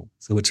more people.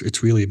 So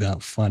it's really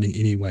about finding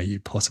any way you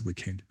possibly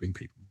can to bring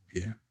people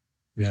here.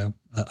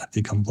 I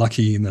think I'm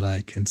lucky in that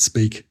I can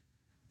speak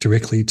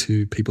directly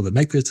to people that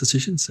make those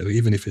decisions. So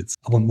even if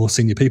I want more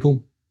senior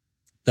people,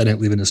 they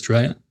don't live in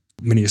Australia.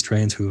 Many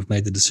Australians who have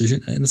made the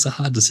decision, and it's a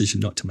hard decision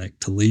not to make,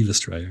 to leave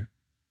Australia.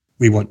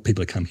 We want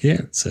people to come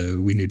here, so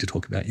we need to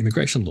talk about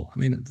immigration law. I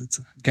mean, it's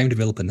a game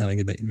developer knowing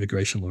about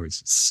immigration law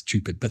is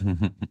stupid, but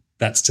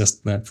that's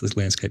the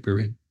landscape we're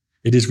in.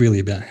 It is really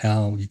about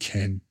how you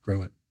can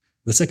grow it.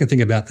 The second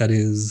thing about that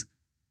is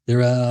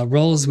there are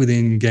roles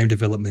within game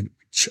development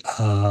which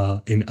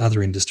are in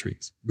other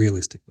industries,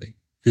 realistically.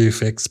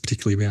 VFX,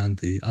 particularly around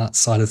the art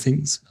side of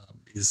things,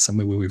 is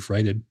somewhere where we've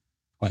rated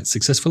quite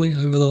successfully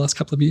over the last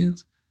couple of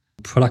years.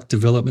 Product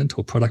development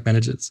or product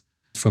managers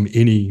from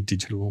any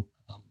digital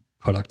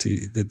product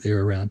that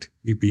they're around,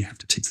 we have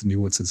to tick the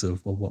nuances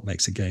of what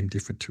makes a game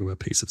different to a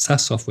piece of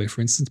SaaS software,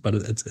 for instance, but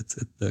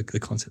the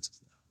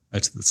concepts are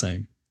the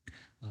same.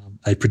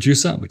 A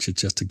producer, which is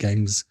just a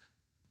game's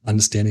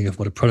understanding of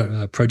what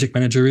a project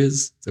manager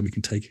is, so we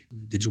can take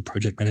digital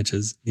project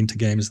managers into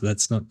games.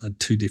 That's not a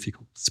too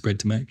difficult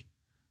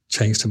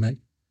change to make.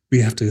 We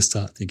have to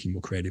start thinking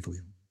more creatively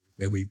on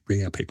where we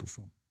bring our people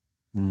from.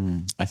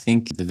 I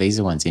think the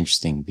visa one's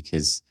interesting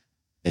because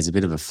there's a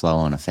bit of a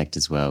flow-on effect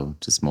as well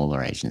to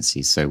smaller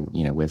agencies. So,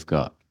 we've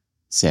got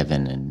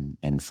 7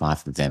 and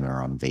 5 of them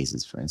are on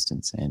visas, for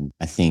instance. And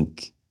I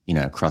think,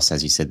 across,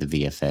 as you said,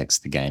 the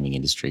VFX, the gaming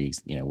industry,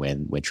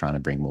 we're trying to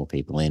bring more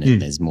people in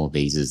and there's more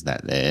visas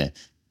that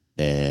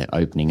they're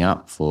opening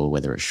up for,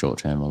 whether it's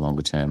short-term or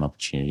longer-term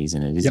opportunities.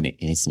 And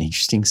it's an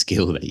interesting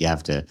skill that you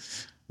have to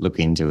look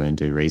into and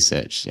do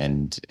research.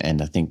 And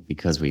I think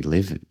because we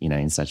live,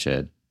 in such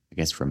a, I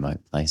guess, remote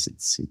place,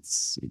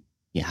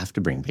 you have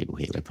to bring people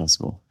here where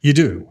possible. You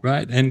do,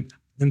 right? And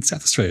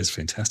South Australia is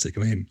fantastic.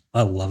 I mean,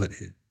 I love it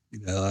here.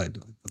 I've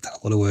done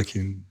a lot of work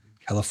in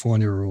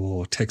California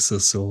or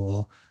Texas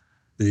or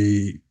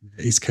the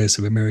East Coast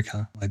of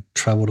America. I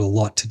traveled a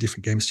lot to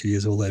different game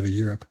studios all over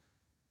Europe.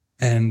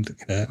 And,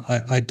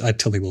 I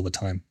tell people all the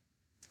time,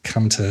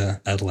 come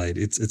to Adelaide.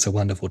 It's a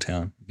wonderful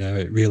town.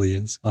 It really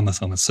is. I'm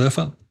a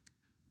surfer.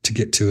 To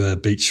get to a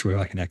beach where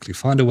I can actually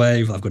find a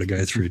wave, I've got to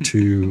go through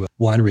 2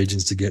 wine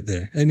regions to get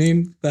there. I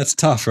mean, that's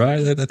tough,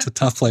 right? That's a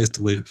tough place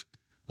to live.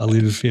 I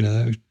live,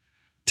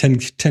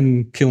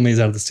 10 kilometers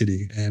out of the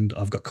city and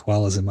I've got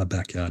koalas in my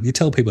backyard. And you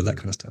tell people that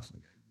kind of stuff.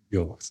 Like,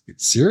 you're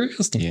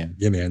serious? Yeah.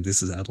 Yeah, man,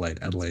 this is Adelaide.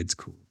 Adelaide's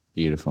cool.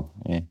 Beautiful,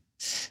 yeah.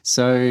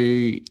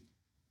 So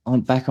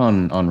back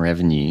on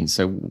revenue.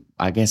 So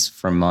I guess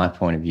from my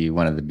point of view,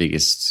 one of the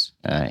biggest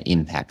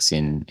impacts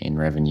in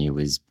revenue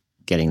was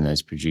getting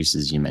those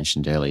producers you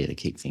mentioned earlier to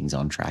keep things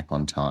on track,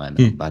 on time,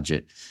 and on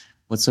budget.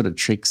 What sort of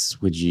tricks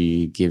would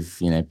you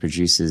give,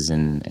 producers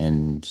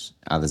and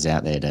others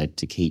out there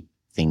to keep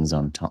things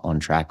on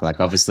track? Like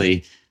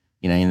obviously,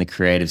 in the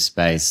creative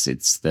space,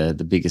 it's the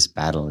biggest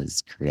battle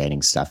is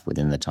creating stuff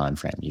within the time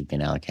frame you've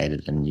been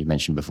allocated. And you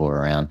mentioned before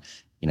around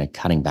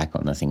cutting back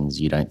on the things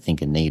you don't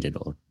think are needed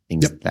or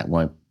things that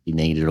won't be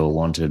needed or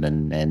wanted,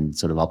 and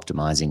sort of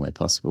optimizing where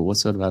possible. What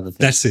sort of other things?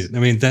 That's it. I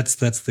mean, that's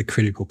the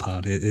critical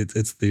part.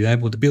 It's the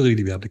ability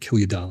to be able to kill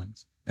your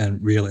darlings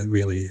and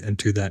really and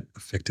do that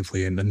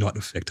effectively and not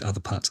affect other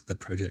parts of that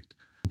project.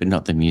 But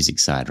not the music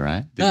side,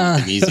 right?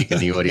 The music and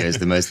the audio is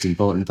the most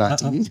important part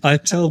to you. I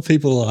tell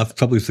people I've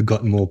probably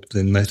forgotten more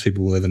than most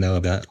people will ever know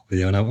about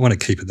audio, and I want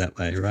to keep it that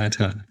way, right?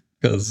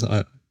 Because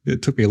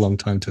it took me a long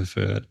time to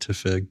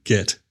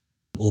forget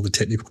all the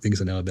technical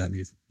things I know about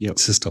music. Yep.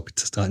 To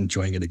start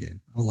enjoying it again.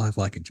 I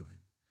like enjoying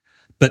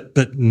it.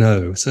 But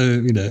no,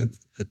 so,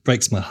 it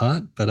breaks my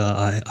heart, but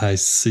I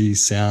see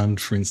sound,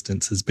 for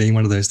instance, as being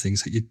one of those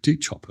things that you do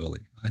chop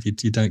early. Right?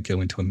 You don't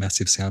go into a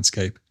massive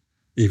soundscape,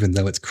 even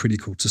though it's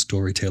critical to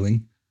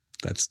storytelling.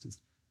 That's just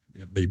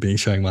me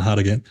showing my heart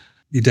again.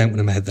 You don't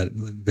want to have that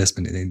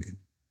investment in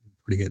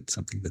putting it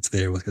something that's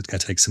there. It's going to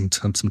take some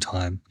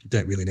time. You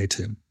don't really need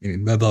to.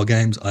 In mobile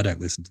games, I don't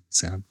listen to the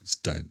sound. I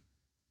just don't.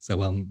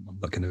 So I'm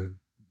not going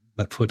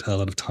to put a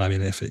lot of time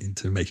and effort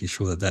into making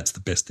sure that that's the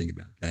best thing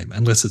about the game,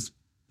 unless it's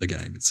the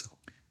game itself.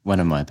 One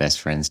of my best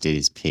friends did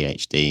his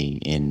PhD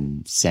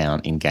in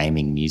sound, in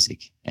gaming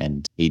music,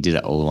 and he did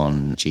it all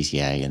on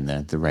GTA and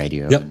the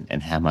radio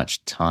and how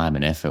much time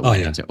and effort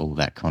went into all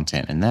that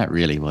content. And that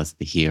really was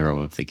the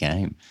hero of the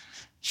game.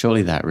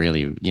 Surely that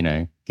really,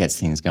 gets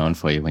things going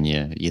for you when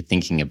you're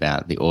thinking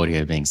about the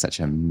audio being such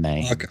a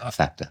main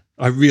factor.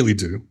 I really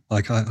do.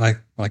 I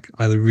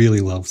really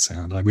love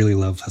sound. I really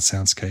love a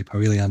soundscape. I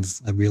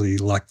really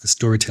like the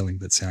storytelling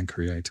that sound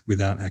creates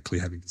without actually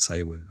having to say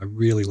a word. I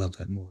really love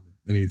that more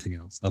than anything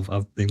else.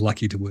 I've been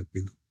lucky to work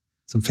with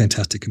some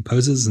fantastic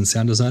composers and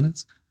sound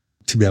designers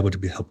to be able to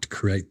be helped to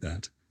create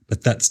that.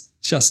 But that's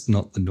just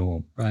not the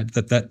norm, right?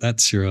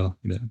 That's your,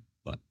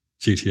 like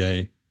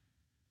GTA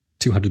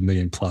 200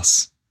 million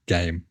plus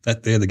game.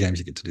 They're the games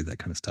you get to do that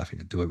kind of stuff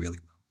and do it really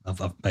well.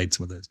 I've made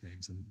some of those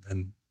games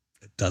and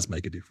it does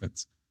make a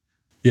difference.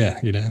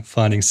 Yeah,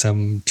 finding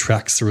some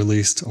tracks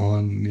released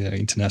on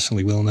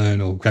internationally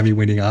well-known or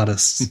Grammy-winning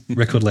artists,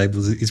 record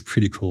labels is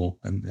pretty cool.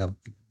 And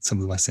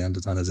some of my sound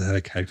designers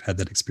have had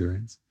that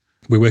experience.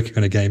 We're working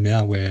on a game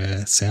now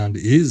where sound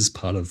is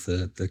part of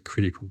the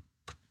critical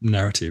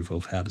narrative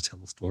of how to tell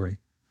a story,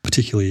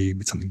 particularly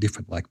with something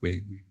different like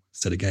we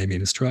set a game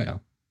in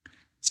Australia.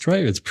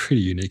 Australia is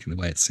pretty unique in the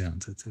way it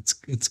sounds.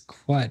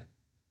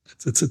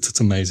 It's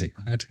amazing,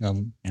 right?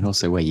 And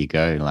also where you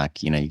go,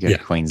 like, you go to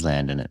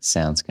Queensland and it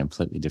sounds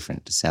completely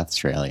different to South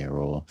Australia,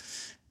 or,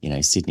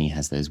 Sydney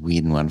has those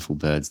weird and wonderful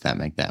birds that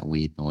make that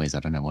weird noise.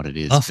 I don't know what it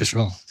is. Oh, for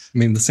sure. I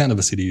mean, the sound of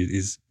a city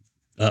is,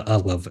 I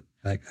love it.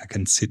 I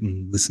can sit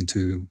and listen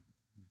to,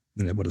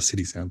 what a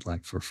city sounds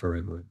like for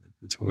forever.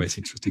 It's always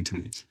interesting to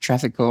me.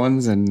 Traffic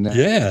horns and...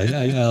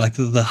 Yeah. Like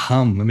the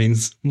hum. I mean,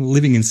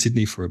 living in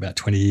Sydney for about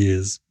 20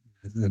 years,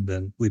 and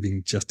then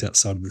living just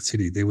outside of the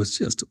city, there was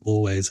just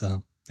always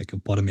a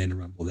bottom end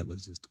rumble that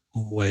was just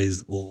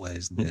always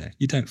there.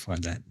 You don't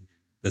find that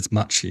as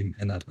much in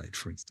Adelaide,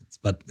 for instance,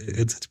 but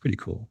it's pretty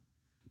cool.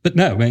 But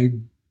no, I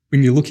mean,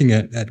 when you're looking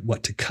at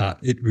what to cut,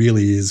 it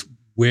really is,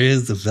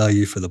 where's the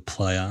value for the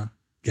player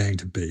going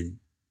to be,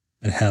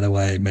 and how do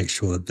I make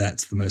sure that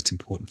that's the most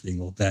important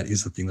thing, or that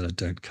is the thing that I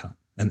don't cut?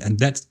 And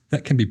that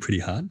can be pretty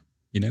hard.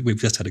 We've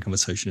just had a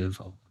conversation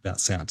about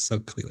sound, so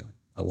clearly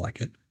I like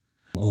it,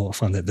 or I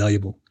find that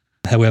valuable.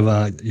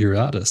 However, your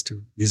artist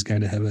is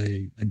going to have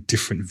a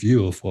different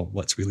view of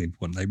what's really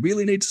important. They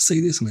really need to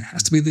see this, and it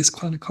has to be this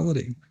kind of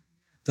quality.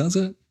 Does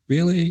it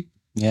really?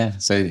 Yeah.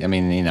 So, I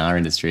mean, in our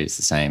industry, it's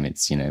the same.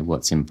 It's,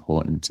 what's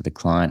important to the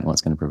client,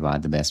 what's going to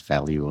provide the best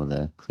value or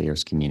the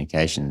clearest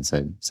communication.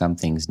 So some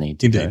things need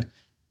to go.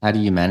 How do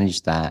you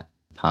manage that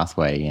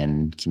pathway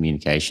and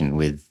communication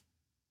with,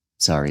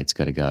 sorry, it's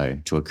got to go,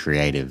 to a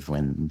creative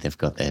when they've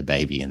got their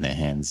baby in their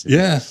hands?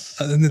 Yeah,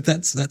 and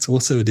that's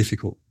also a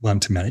difficult one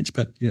to manage.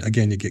 But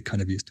again, you get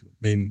kind of used to it.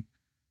 I mean,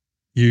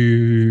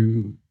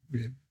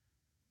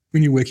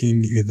 when you're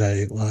working with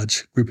a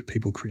large group of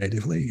people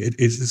creatively, it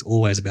is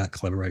always about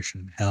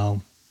collaboration and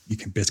how you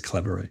can best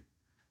collaborate.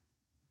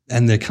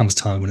 And there comes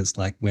time when it's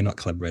like, we're not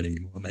collaborating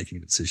anymore, we're making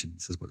a decision.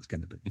 This is what it's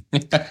going to be.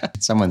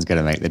 Someone's got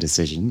to make the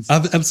decisions.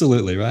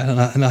 Absolutely, right?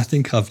 And I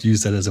think I've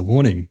used that as a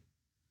warning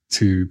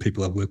to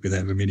people I've worked with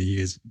over many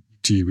years.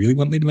 Do you really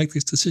want me to make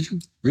this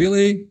decision?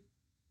 Really?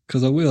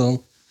 Because I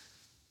will.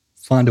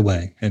 Find a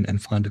way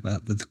and find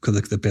about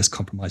the best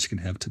compromise you can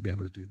have to be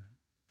able to do that.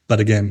 But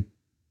again,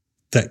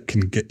 that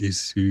can get you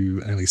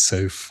to only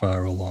so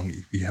far along.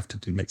 You have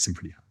to make some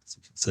pretty hard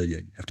decisions. So yeah,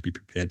 you have to be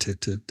prepared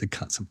to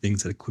cut some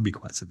things that could be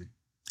quite severe.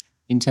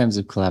 In terms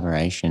of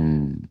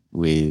collaboration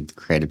with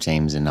creative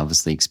teams and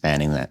obviously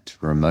expanding that to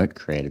remote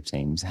creative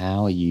teams,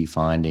 how are you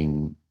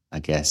finding, I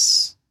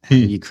guess, how are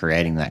you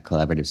creating that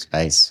collaborative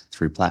space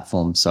through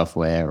platform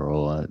software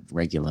or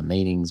regular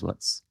meetings?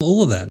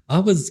 All of that? I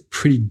was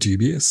pretty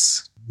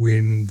dubious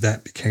when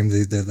that became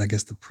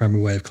the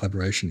primary way of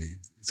collaboration.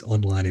 It's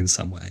online in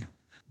some way.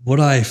 What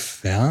I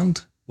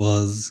found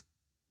was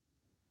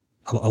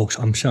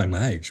I'm showing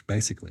my age,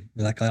 basically.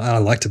 Like I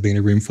like to be in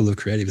a room full of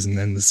creatives and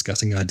then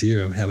discussing an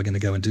idea of how we're going to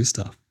go and do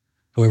stuff.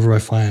 However, I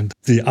find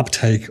the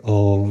uptake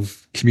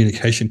of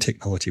communication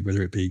technology,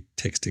 whether it be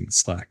texting,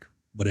 Slack,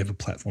 whatever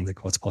platform there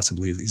quite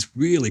possibly is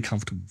really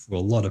comfortable for a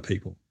lot of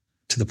people,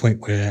 to the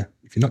point where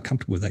if you're not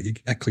comfortable with that, you're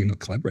actually not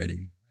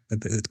collaborating.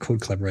 It's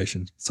called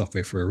collaboration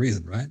software for a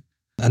reason, right?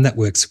 And that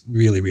works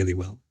really, really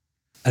well.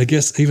 I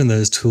guess even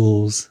those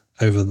tools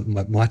over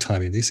my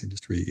time in this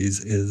industry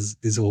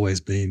is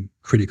always been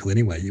critical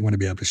anyway. You want to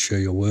be able to share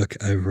your work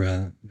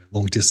over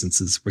long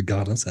distances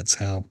regardless. That's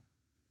how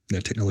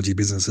technology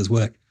businesses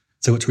work.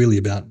 So it's really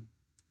about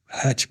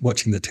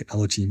watching the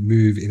technology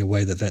move in a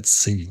way that's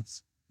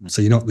seamless.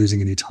 So you're not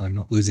losing any time,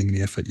 not losing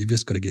any effort. You've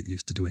just got to get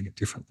used to doing it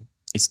differently.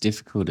 It's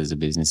difficult as a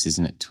business,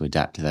 isn't it, to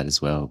adapt to that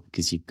as well,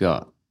 because you've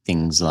got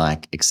things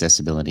like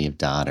accessibility of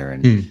data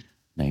and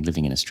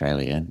living in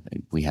Australia,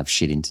 we have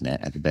shit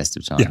internet at the best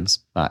of times,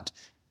 but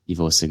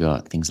you've also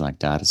got things like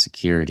data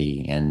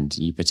security, and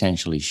you're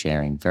potentially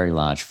sharing very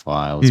large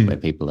files where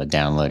people are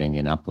downloading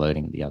and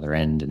uploading at the other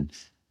end. And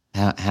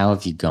how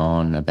have you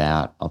gone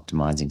about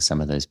optimizing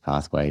some of those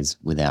pathways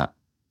without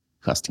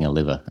costing a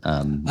liver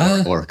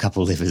or a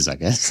couple of livers, I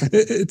guess?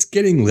 It's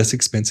getting less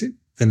expensive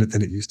than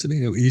it used to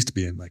be. It used to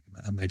be like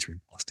a major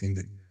imposting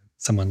that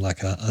someone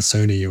like a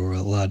Sony or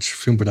a large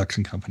film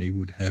production company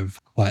would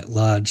have quite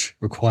large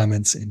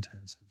requirements in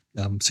terms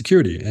of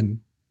security,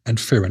 and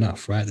fair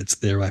enough, right? It's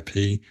their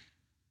IP.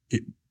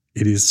 It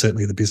is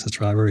certainly the business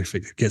driver. If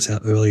it gets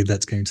out early,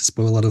 that's going to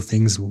spoil a lot of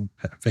things, will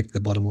affect the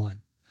bottom line.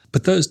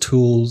 But those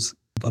tools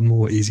are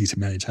more easy to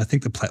manage. I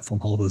think the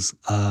platform holders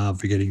are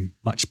getting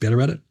much better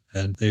at it,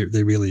 and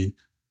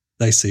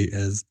they see it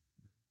as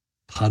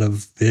part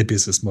of their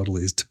business model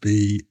is to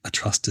be a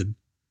trusted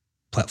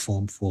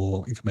platform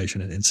for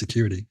information and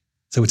security.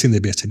 So it's in their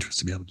best interest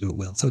to be able to do it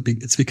well. So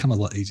it's become a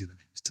lot easier than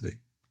it used to be.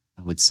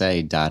 I would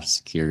say data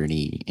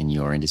security in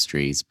your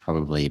industry is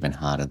probably even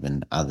harder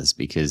than others,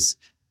 because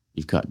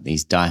you've got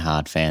these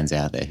diehard fans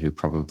out there who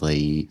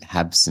probably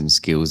have some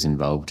skills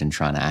involved in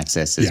trying to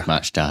access as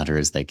much data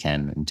as they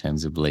can in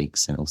terms of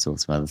leaks and all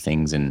sorts of other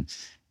things. And,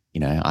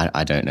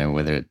 I don't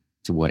know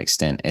to what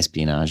extent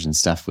espionage and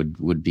stuff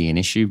would be an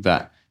issue,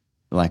 but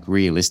like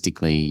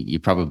realistically, you're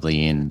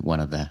probably in one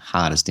of the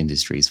hardest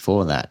industries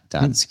for that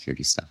data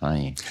security stuff,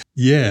 aren't you?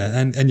 Yeah,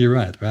 and you're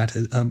right?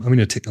 I'm in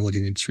a technology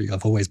industry.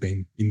 I've always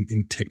been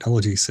in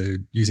technology, so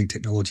using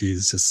technology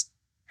is just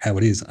how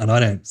it is. And I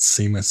don't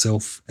see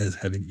myself as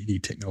having any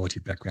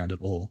technology background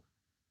at all.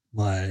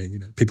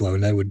 People I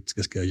know would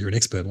just go, "You're an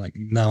expert." Like,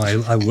 no,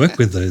 I work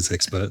with those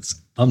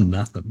experts. I'm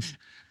nothing.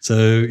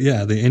 So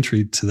yeah, the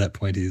entry to that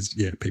point is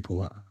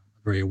people are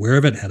very aware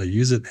of it, how to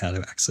use it, how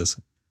to access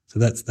it. So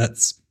that's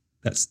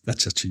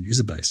just your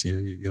user base.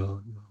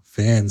 Your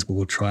fans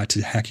will try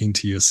to hack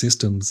into your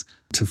systems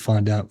to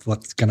find out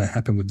what's going to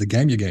happen with the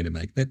game you're going to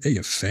make. They're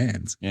your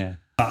fans. Yeah.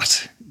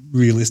 But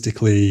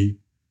realistically,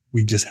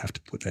 we just have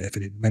to put that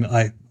effort in. I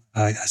mean,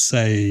 I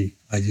say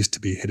I used to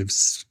be head of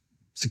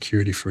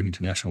security for an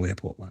international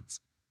airport once,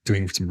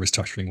 doing some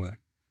restructuring work.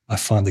 I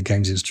find the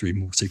games industry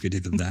more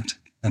secretive than that.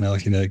 And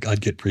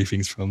I'd get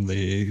briefings from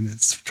the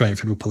Australian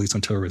Federal Police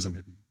on terrorism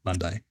every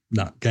Monday.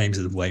 No, games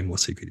are way more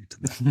secretive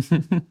than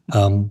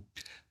that.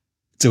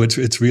 So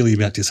it's really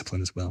about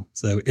discipline as well.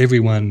 So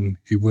everyone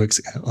who works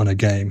on a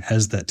game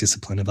has that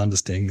discipline of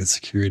understanding the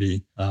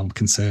security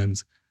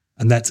concerns,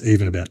 and that's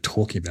even about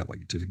talking about what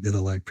you're doing, let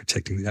alone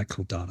protecting the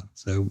actual data.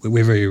 So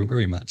we're very,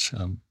 very much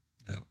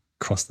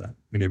across that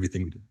in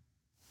everything we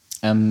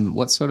do.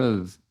 What sort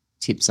of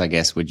tips, I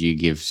guess, would you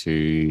give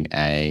to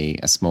a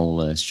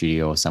smaller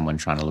studio or someone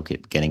trying to look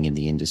at getting in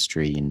the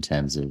industry in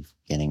terms of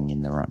getting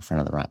in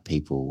front of the right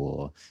people?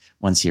 Or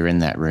once you're in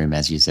that room,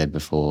 as you said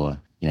before,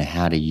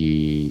 how do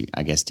you,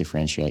 I guess,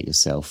 differentiate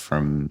yourself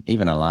from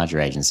even a larger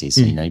agency?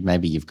 So,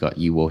 maybe you've got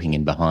you walking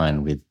in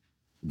behind with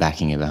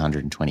backing of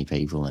 120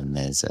 people and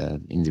there's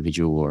an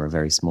individual or a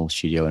very small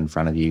studio in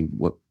front of you.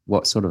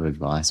 What sort of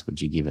advice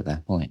would you give at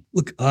that point?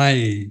 Look,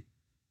 I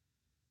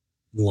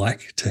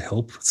like to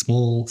help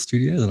small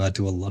studios, and I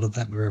do a lot of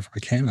that wherever I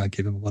can. I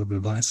give them a lot of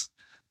advice.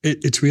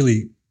 It's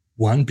really,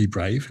 one, be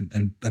brave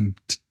and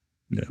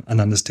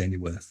understand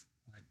your worth.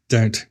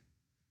 Don't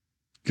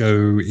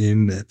go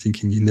in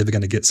thinking you're never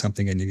going to get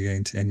something and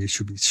you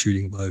should be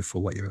shooting low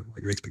for what your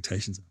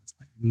expectations are. It's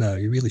like, no,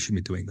 you really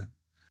shouldn't be doing that.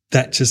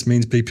 That just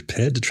means be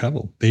prepared to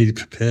travel. Be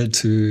prepared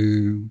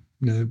to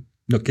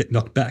not get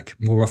knocked back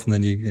more often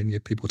than your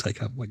people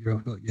take up what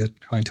you're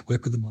trying to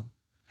work with them on.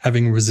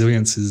 Having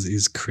resilience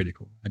is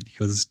critical, right?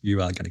 Because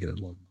you are going to get a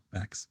lot of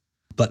knockbacks.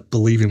 But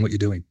believe in what you're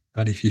doing.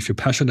 Right? If you're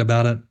passionate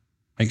about it,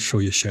 make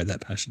sure you share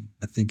that passion.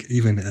 I think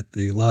even at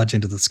the large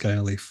end of the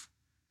scale, if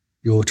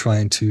you're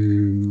trying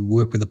to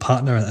work with a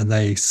partner and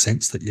they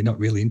sense that you're not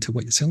really into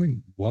what you're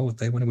selling, why would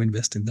they want to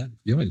invest in that?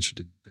 You're not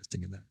interested in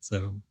investing in that.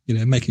 So,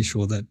 making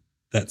sure that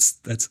that's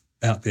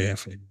out there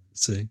for everyone to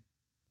see.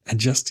 And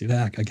just,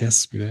 I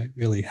guess,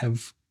 really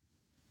have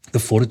the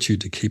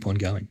fortitude to keep on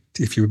going.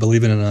 If you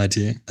believe in an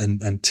idea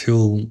and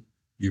until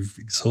you've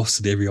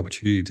exhausted every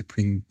opportunity to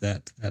bring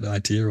that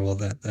idea or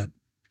that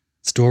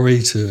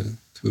story to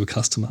a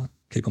customer.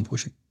 Keep on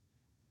pushing.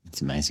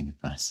 It's amazing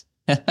advice.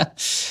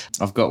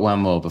 I've got one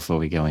more before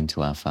we go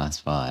into our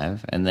Fast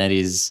Five, and that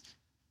is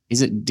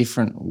it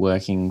different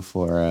working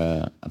for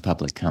a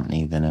public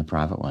company than a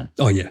private one?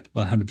 Oh, yeah,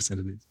 100%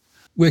 it is.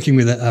 Working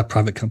with a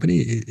private company,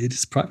 it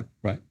is private,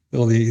 right?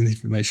 All the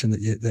information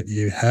that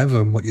you have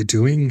and what you're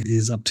doing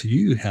is up to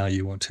you how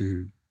you want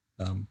to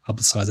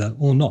publicize that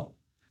or not.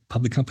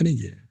 Public company,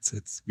 yeah,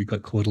 we've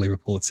got quarterly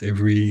reports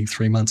every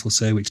 3 months or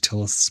so, which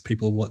tell us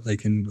people what they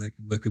can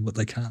work with, what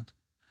they can't,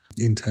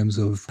 in terms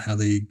of how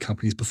the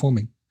company is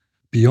performing.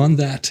 Beyond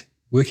that,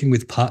 working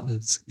with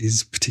partners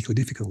is particularly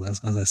difficult.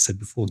 As I said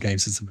before,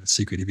 games is the most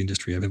secretive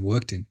industry I've ever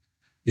worked in.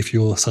 If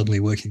you're suddenly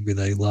working with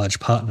a large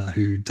partner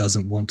who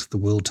doesn't want the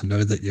world to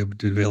know that you're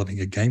developing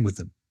a game with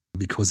them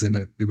because they're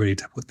not ready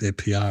to put their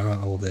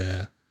PR or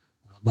their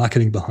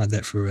marketing behind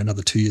that for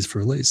another 2 years for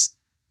release,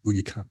 well,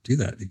 you can't do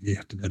that. You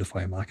have to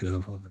notify a marketer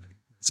of a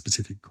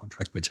specific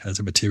contract which has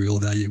a material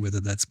value, whether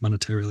that's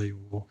monetarily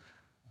or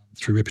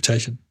through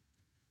reputation.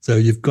 So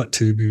you've got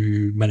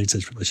to manage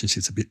those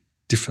relationships a bit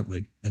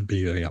differently and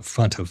be very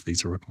upfront of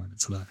these are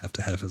requirements that I have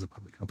to have as a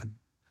public company.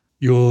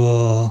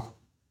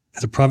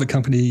 As a private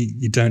company,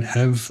 you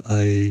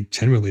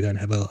generally don't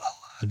have a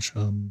large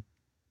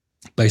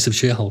base of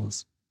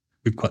shareholders.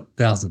 We've got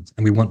thousands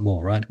and we want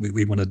more, right?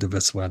 We want to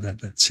diversify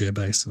that share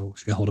base or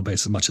shareholder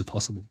base as much as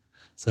possible.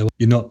 So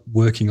you're not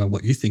working on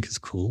what you think is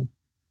cool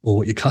or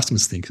what your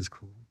customers think is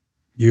cool.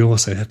 You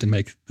also have to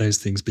make those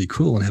things be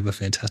cool and have a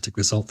fantastic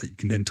result that you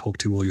can then talk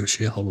to all your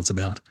shareholders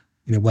about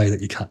in a way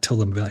that you can't tell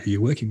them about who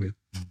you're working with.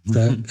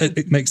 So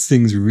it makes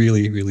things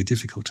really, really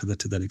difficult to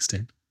that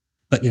extent.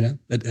 But,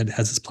 it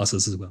has its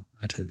pluses as well.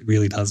 Right? It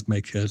really does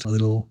make it a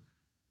little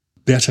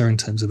better in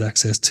terms of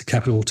access to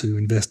capital to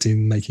invest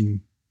in making,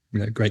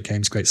 great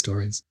games, great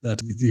stories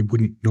that you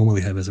wouldn't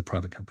normally have as a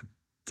private company.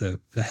 So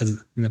it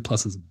has,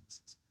 pluses and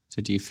minuses.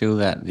 So do you feel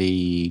that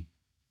the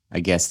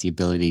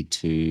ability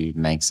to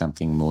make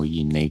something more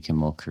unique and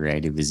more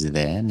creative is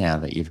there now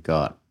that you've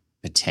got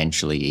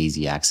potentially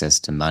easy access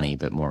to money,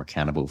 but more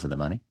accountable for the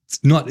money?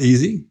 It's not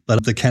easy,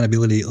 but the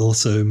accountability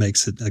also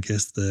makes it,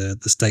 the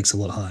stakes a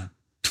lot higher.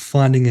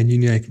 Finding a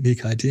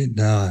unique idea,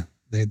 no,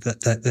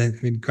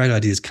 great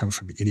ideas come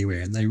from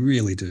anywhere, and they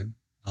really do.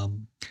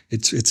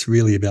 It's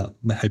really about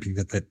hoping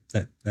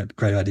that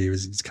great idea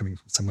is coming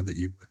from someone that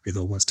you work with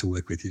or wants to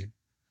work with you.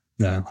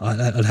 No,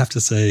 I'd have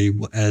to say,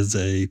 as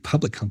a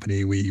public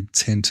company, we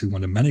tend to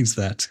want to manage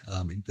that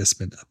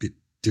investment a bit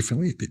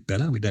differently, a bit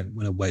better. We don't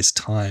want to waste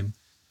time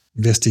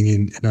investing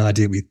in an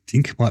idea we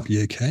think might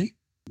be okay,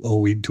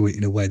 or we do it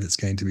in a way that's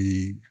going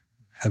to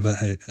have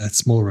a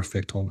smaller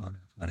effect on our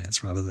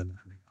finance rather than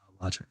having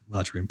a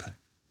larger impact.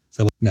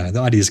 So no,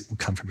 the ideas will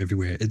come from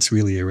everywhere. It's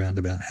really around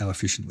about how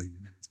efficiently you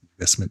manage the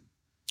investment.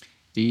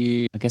 Do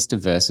you,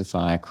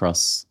 diversify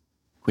across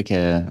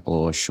quicker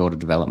or shorter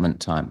development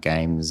type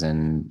games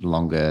and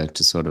longer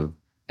to sort of,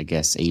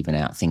 even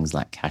out things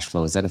like cash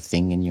flow? Is that a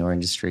thing in your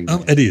industry?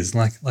 Oh, it is.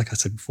 Like I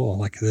said before,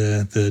 like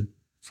the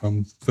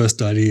from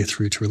first idea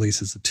through to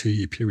release is a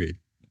 2-year period.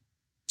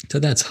 So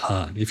that's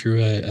hard. If you're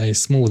a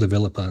small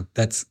developer,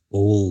 that's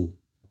all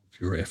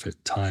your effort,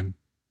 time,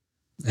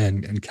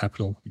 and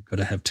capital. You've got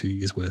to have 2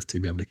 years worth to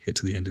be able to get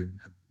to the end and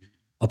have the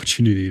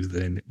opportunity to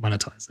then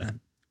monetize that.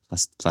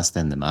 Plus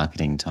then the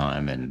marketing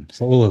time and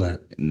all of that.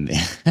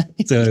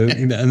 So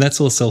and that's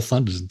all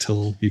self-funded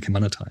until you can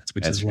monetize,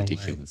 which is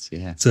ridiculous.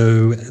 Yeah.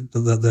 So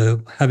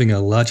the having a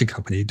larger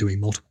company doing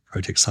multiple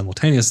projects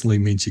simultaneously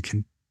means you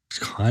can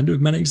kind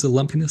of manage the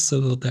lumpiness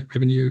of that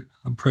revenue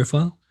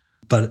profile,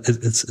 but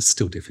it's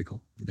still difficult.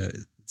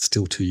 It's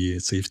still 2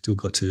 years, so you've still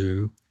got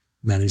to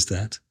manage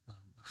that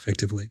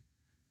effectively.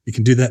 You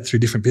can do that through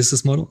different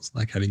business models,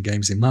 like having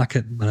games in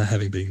market,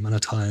 having being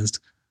monetized,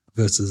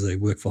 versus a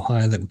work for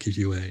hire that will give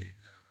you a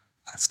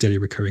steady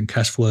recurring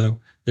cash flow.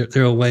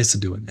 There are ways to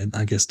do it. And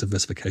I guess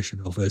diversification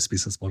of those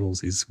business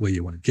models is where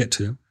you want to get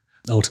to.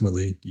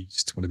 Ultimately, you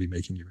just want to be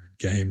making your own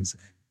games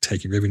and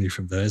taking revenue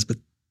from those. But,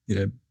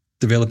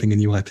 developing a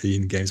new IP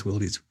in the games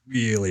world is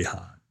really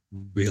hard,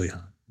 really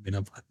hard.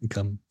 I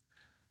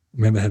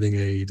remember having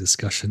a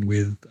discussion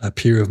with a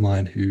peer of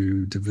mine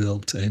who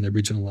developed an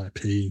original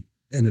IP,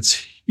 and it's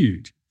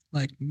huge,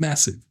 like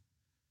massive.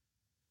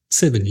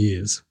 7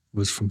 years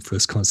was from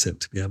first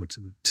concept to be able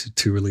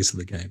to release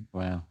the game.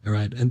 Wow. All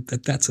right. And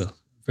that's a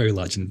very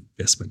large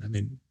investment. I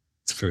mean,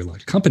 it's a very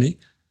large company,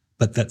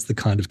 but that's the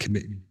kind of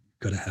commitment you've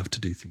got to have to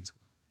do things.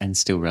 And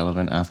still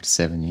relevant after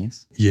 7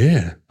 years?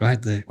 Yeah,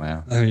 right there.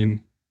 Wow. I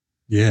mean,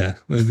 yeah.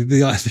 Well,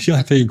 the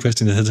IP in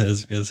question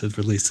has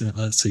released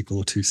a sequel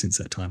or two since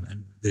that time,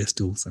 and they're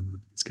still some of the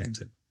biggest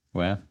games ever.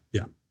 Wow.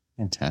 Yeah.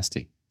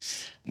 Fantastic.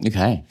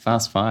 Okay,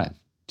 Fast Five.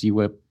 Do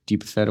you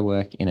prefer to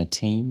work in a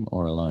team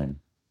or alone?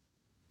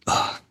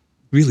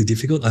 Really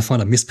difficult. I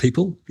find I miss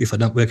people if I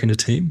don't work in a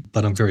team,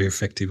 but I'm very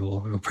effective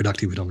or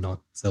productive when I'm not.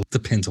 So it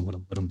depends on what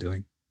I'm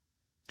doing.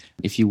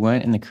 If you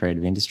weren't in the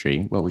creative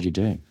industry, what would you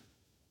do?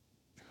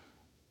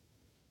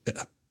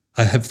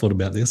 I have thought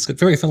about this.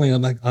 Very funnily,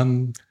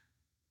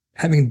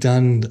 having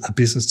done a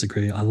business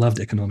degree, I loved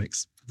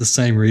economics for the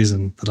same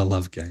reason that I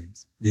love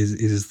games. It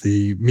is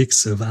the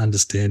mix of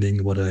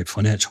understanding what a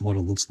financial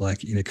model looks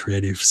like in a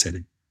creative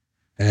setting.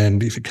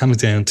 And if it comes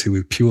down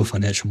to pure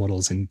financial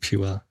models in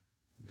pure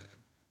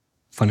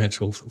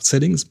financial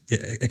settings,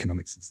 yeah,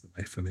 economics is the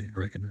way for me, I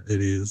reckon.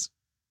 It is,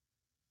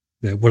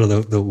 what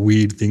are the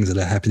weird things that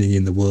are happening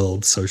in the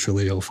world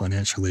socially or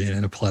financially,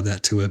 and apply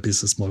that to a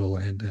business model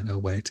and a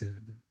way to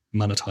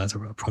monetize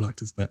a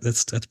product.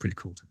 That's pretty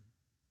cool to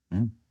me.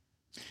 Mm.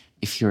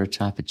 If you're a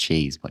type of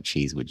cheese, what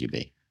cheese would you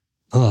be?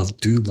 Oh, I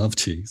do love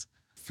cheese.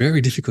 Very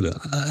difficult.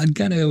 I'm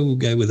going to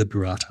go with a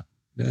burrata.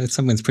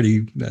 Something's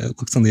pretty,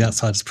 looks on the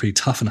outside, it's pretty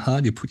tough and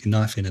hard. You put your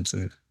knife in, it's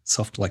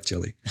soft like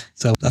jelly.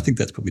 So I think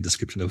that's probably a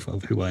description of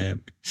who I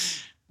am.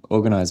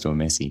 Organised or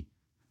messy?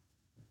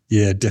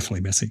 Yeah,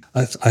 definitely messy.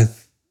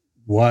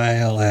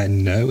 While I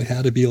know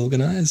how to be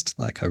organised,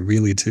 like I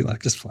really do, I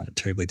just find it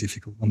terribly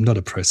difficult. I'm not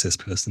a process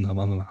person. I'm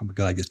a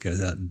guy who just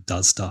goes out and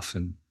does stuff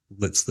and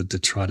lets the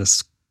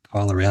detritus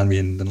pile around me,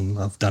 and then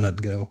I've done it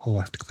and go, oh, I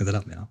have to clean that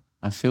up now.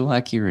 I feel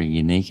like you're a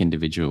unique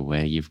individual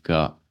where you've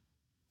got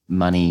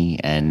money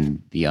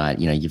and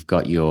you've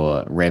got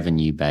your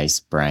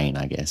revenue-based brain,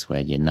 I guess,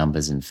 where your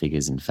numbers and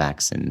figures and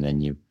facts, and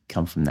then you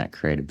come from that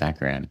creative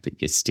background,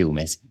 but you're still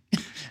messy.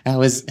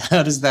 How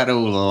does that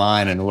all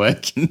align and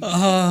work?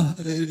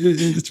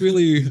 It's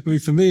really, I mean,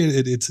 for me,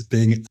 it's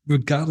being,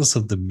 regardless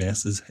of the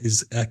mess,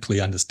 is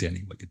actually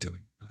understanding what you're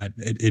doing. Right?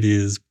 It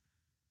is,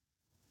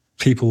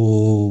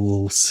 people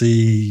will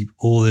see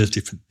all those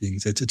different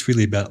things. It's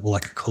really about, well, I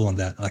can call on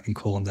that, I can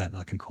call on that,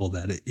 I can call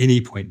that at any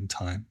point in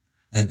time,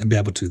 and be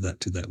able to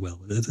do that well.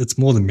 It's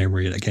more than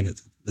memory. Again,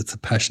 it's a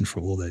passion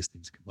for all those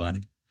things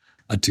combining.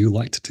 I do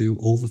like to do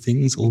all the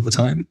things all the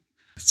time.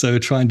 So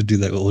trying to do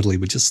that orderly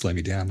would just slow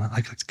me down.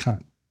 I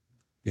can't.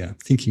 Yeah,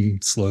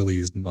 thinking slowly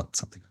is not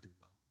something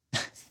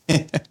I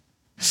do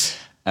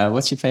well.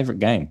 What's your favourite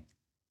game?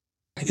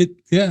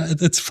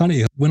 It's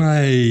funny.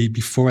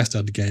 Before I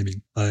started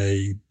gaming,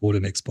 I bought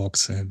an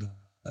Xbox and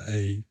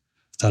I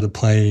started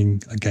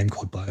playing a game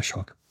called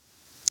BioShock.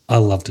 I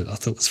loved it. I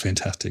thought it was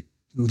fantastic.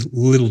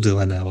 Little do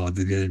I know I'd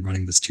be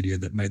running the studio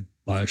that made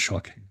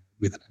BioShock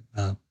with it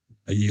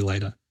a year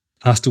later.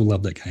 I still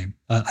love that game.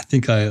 I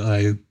think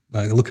I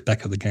look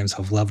back at the games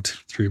I've loved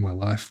through my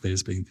life.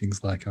 There's been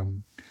things like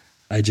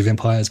Age of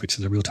Empires, which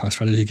is a real-time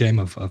strategy game.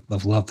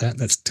 I've loved that.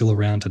 That's still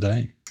around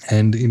today.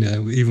 And,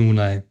 even when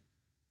I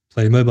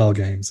play mobile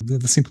games,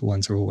 the simple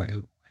ones are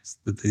always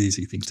the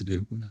easy things to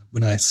do.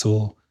 When I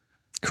saw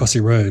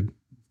Crossy Road,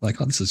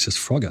 like, oh, this is just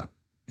Frogger.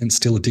 And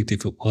still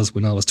addictive it was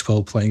when I was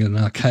 12 playing in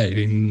an arcade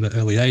in the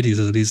early 80s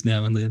as it is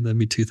now in the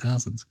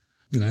mid-2000s.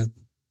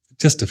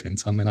 Just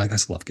depends. I mean, I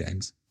just love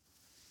games.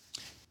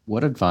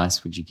 What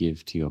advice would you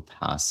give to your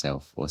past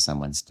self or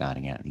someone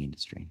starting out in the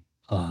industry?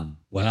 Oh,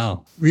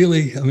 wow.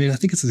 Really? I mean, I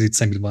think it's the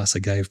same advice I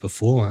gave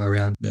before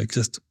around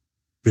just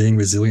being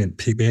resilient,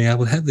 being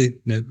able to have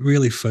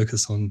really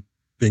focus on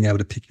being able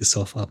to pick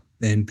yourself up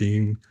and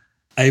being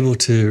able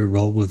to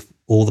roll with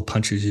all the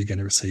punches you're going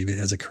to receive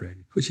as a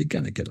creative, which you're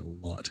going to get a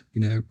lot,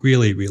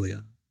 really, really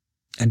are.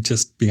 And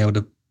just being able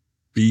to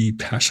be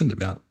passionate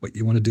about what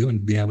you want to do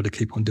and being able to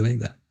keep on doing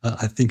that.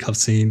 I think I've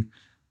seen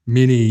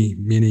many,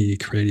 many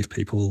creative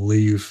people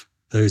leave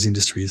those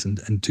industries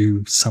and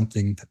do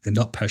something that they're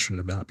not passionate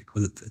about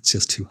because it's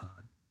just too hard.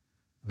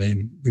 I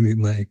mean,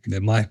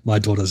 my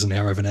daughter's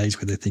now of an age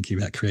where they're thinking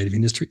about creative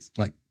industries.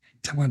 Like,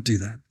 don't want to do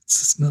that. It's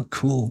just not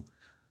cool.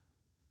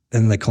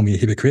 And they call me a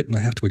hypocrite, and I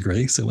have to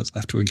agree. So I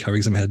have to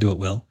encourage them how to do it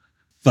well.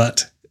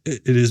 But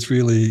it is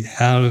really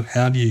how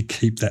do you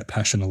keep that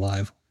passion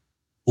alive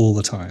all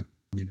the time?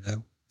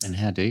 And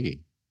how do you?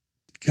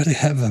 You got to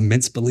have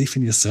immense belief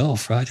in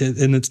yourself, right?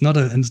 And it's not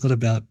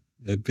about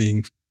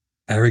being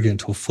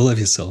arrogant or full of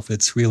yourself.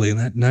 It's really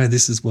that, no,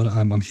 this is what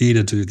I'm here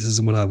to do. This is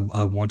what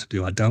I want to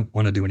do. I don't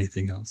want to do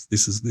anything else.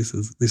 This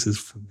is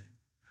for me.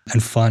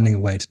 And finding a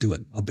way to do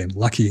it. I've been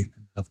lucky.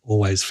 I've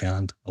always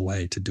found a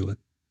way to do it.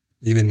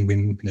 Even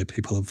when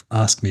people have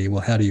asked me,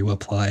 well, how do you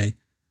apply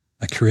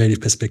a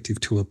creative perspective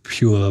to a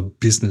pure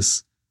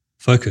business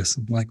focus?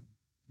 I'm like,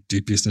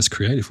 do business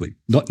creatively,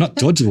 not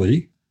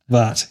dodgily,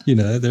 but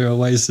there are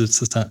ways to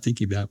start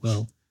thinking about.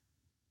 Well,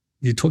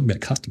 you're talking about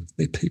customers;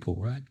 they're people,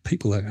 right?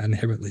 People are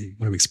inherently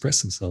want to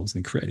express themselves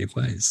in creative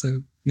ways.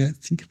 So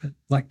think of it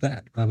like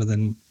that rather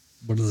than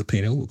what does a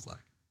P&L look like.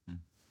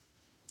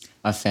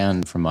 I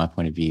found, from my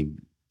point of view,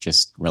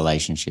 just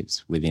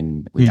relationships with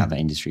other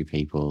industry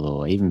people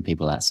or even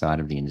people outside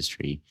of the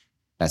industry,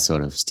 that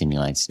sort of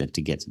stimulates it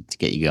to get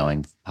you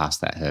going past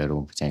that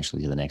hurdle,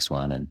 potentially to the next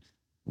one, and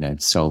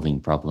solving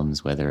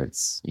problems, whether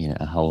it's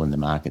a hole in the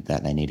market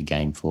that they need a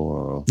game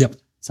for or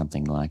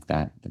something like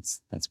that.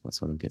 That's what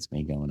sort of gets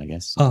me going, I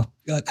guess. Oh,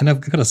 and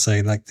I've got to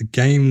say, like, the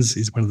games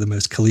is one of the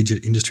most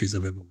collegiate industries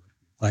I've ever worked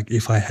with. Like,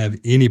 if I have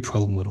any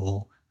problem at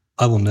all,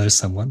 I will know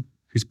someone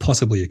who's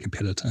possibly a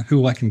competitor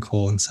who I can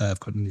call and say, I've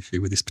got an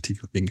issue with this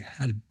particular thing.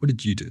 What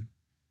did you do?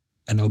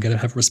 And I'll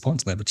have a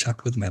response and have a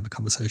chat with them, have a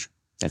conversation.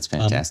 That's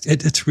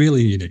fantastic. It's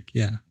really unique.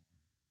 Yeah.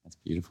 That's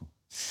beautiful.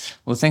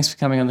 Well, thanks for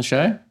coming on the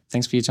show.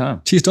 Thanks for your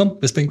time. Cheers, Tom.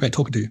 It's been great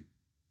talking to you.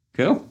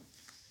 Cool.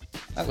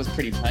 That was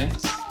pretty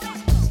painless.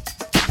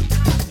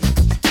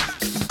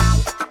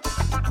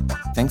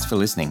 Thanks for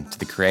listening to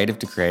the Creative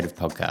to Creative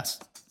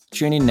podcast.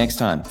 Tune in next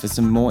time for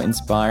some more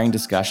inspiring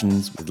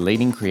discussions with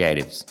leading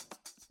creatives.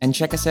 And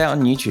check us out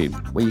on YouTube,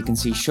 where you can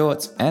see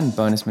shorts and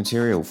bonus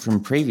material from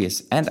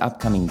previous and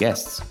upcoming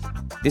guests.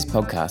 This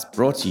podcast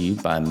brought to you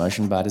by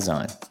Motion by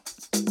Design.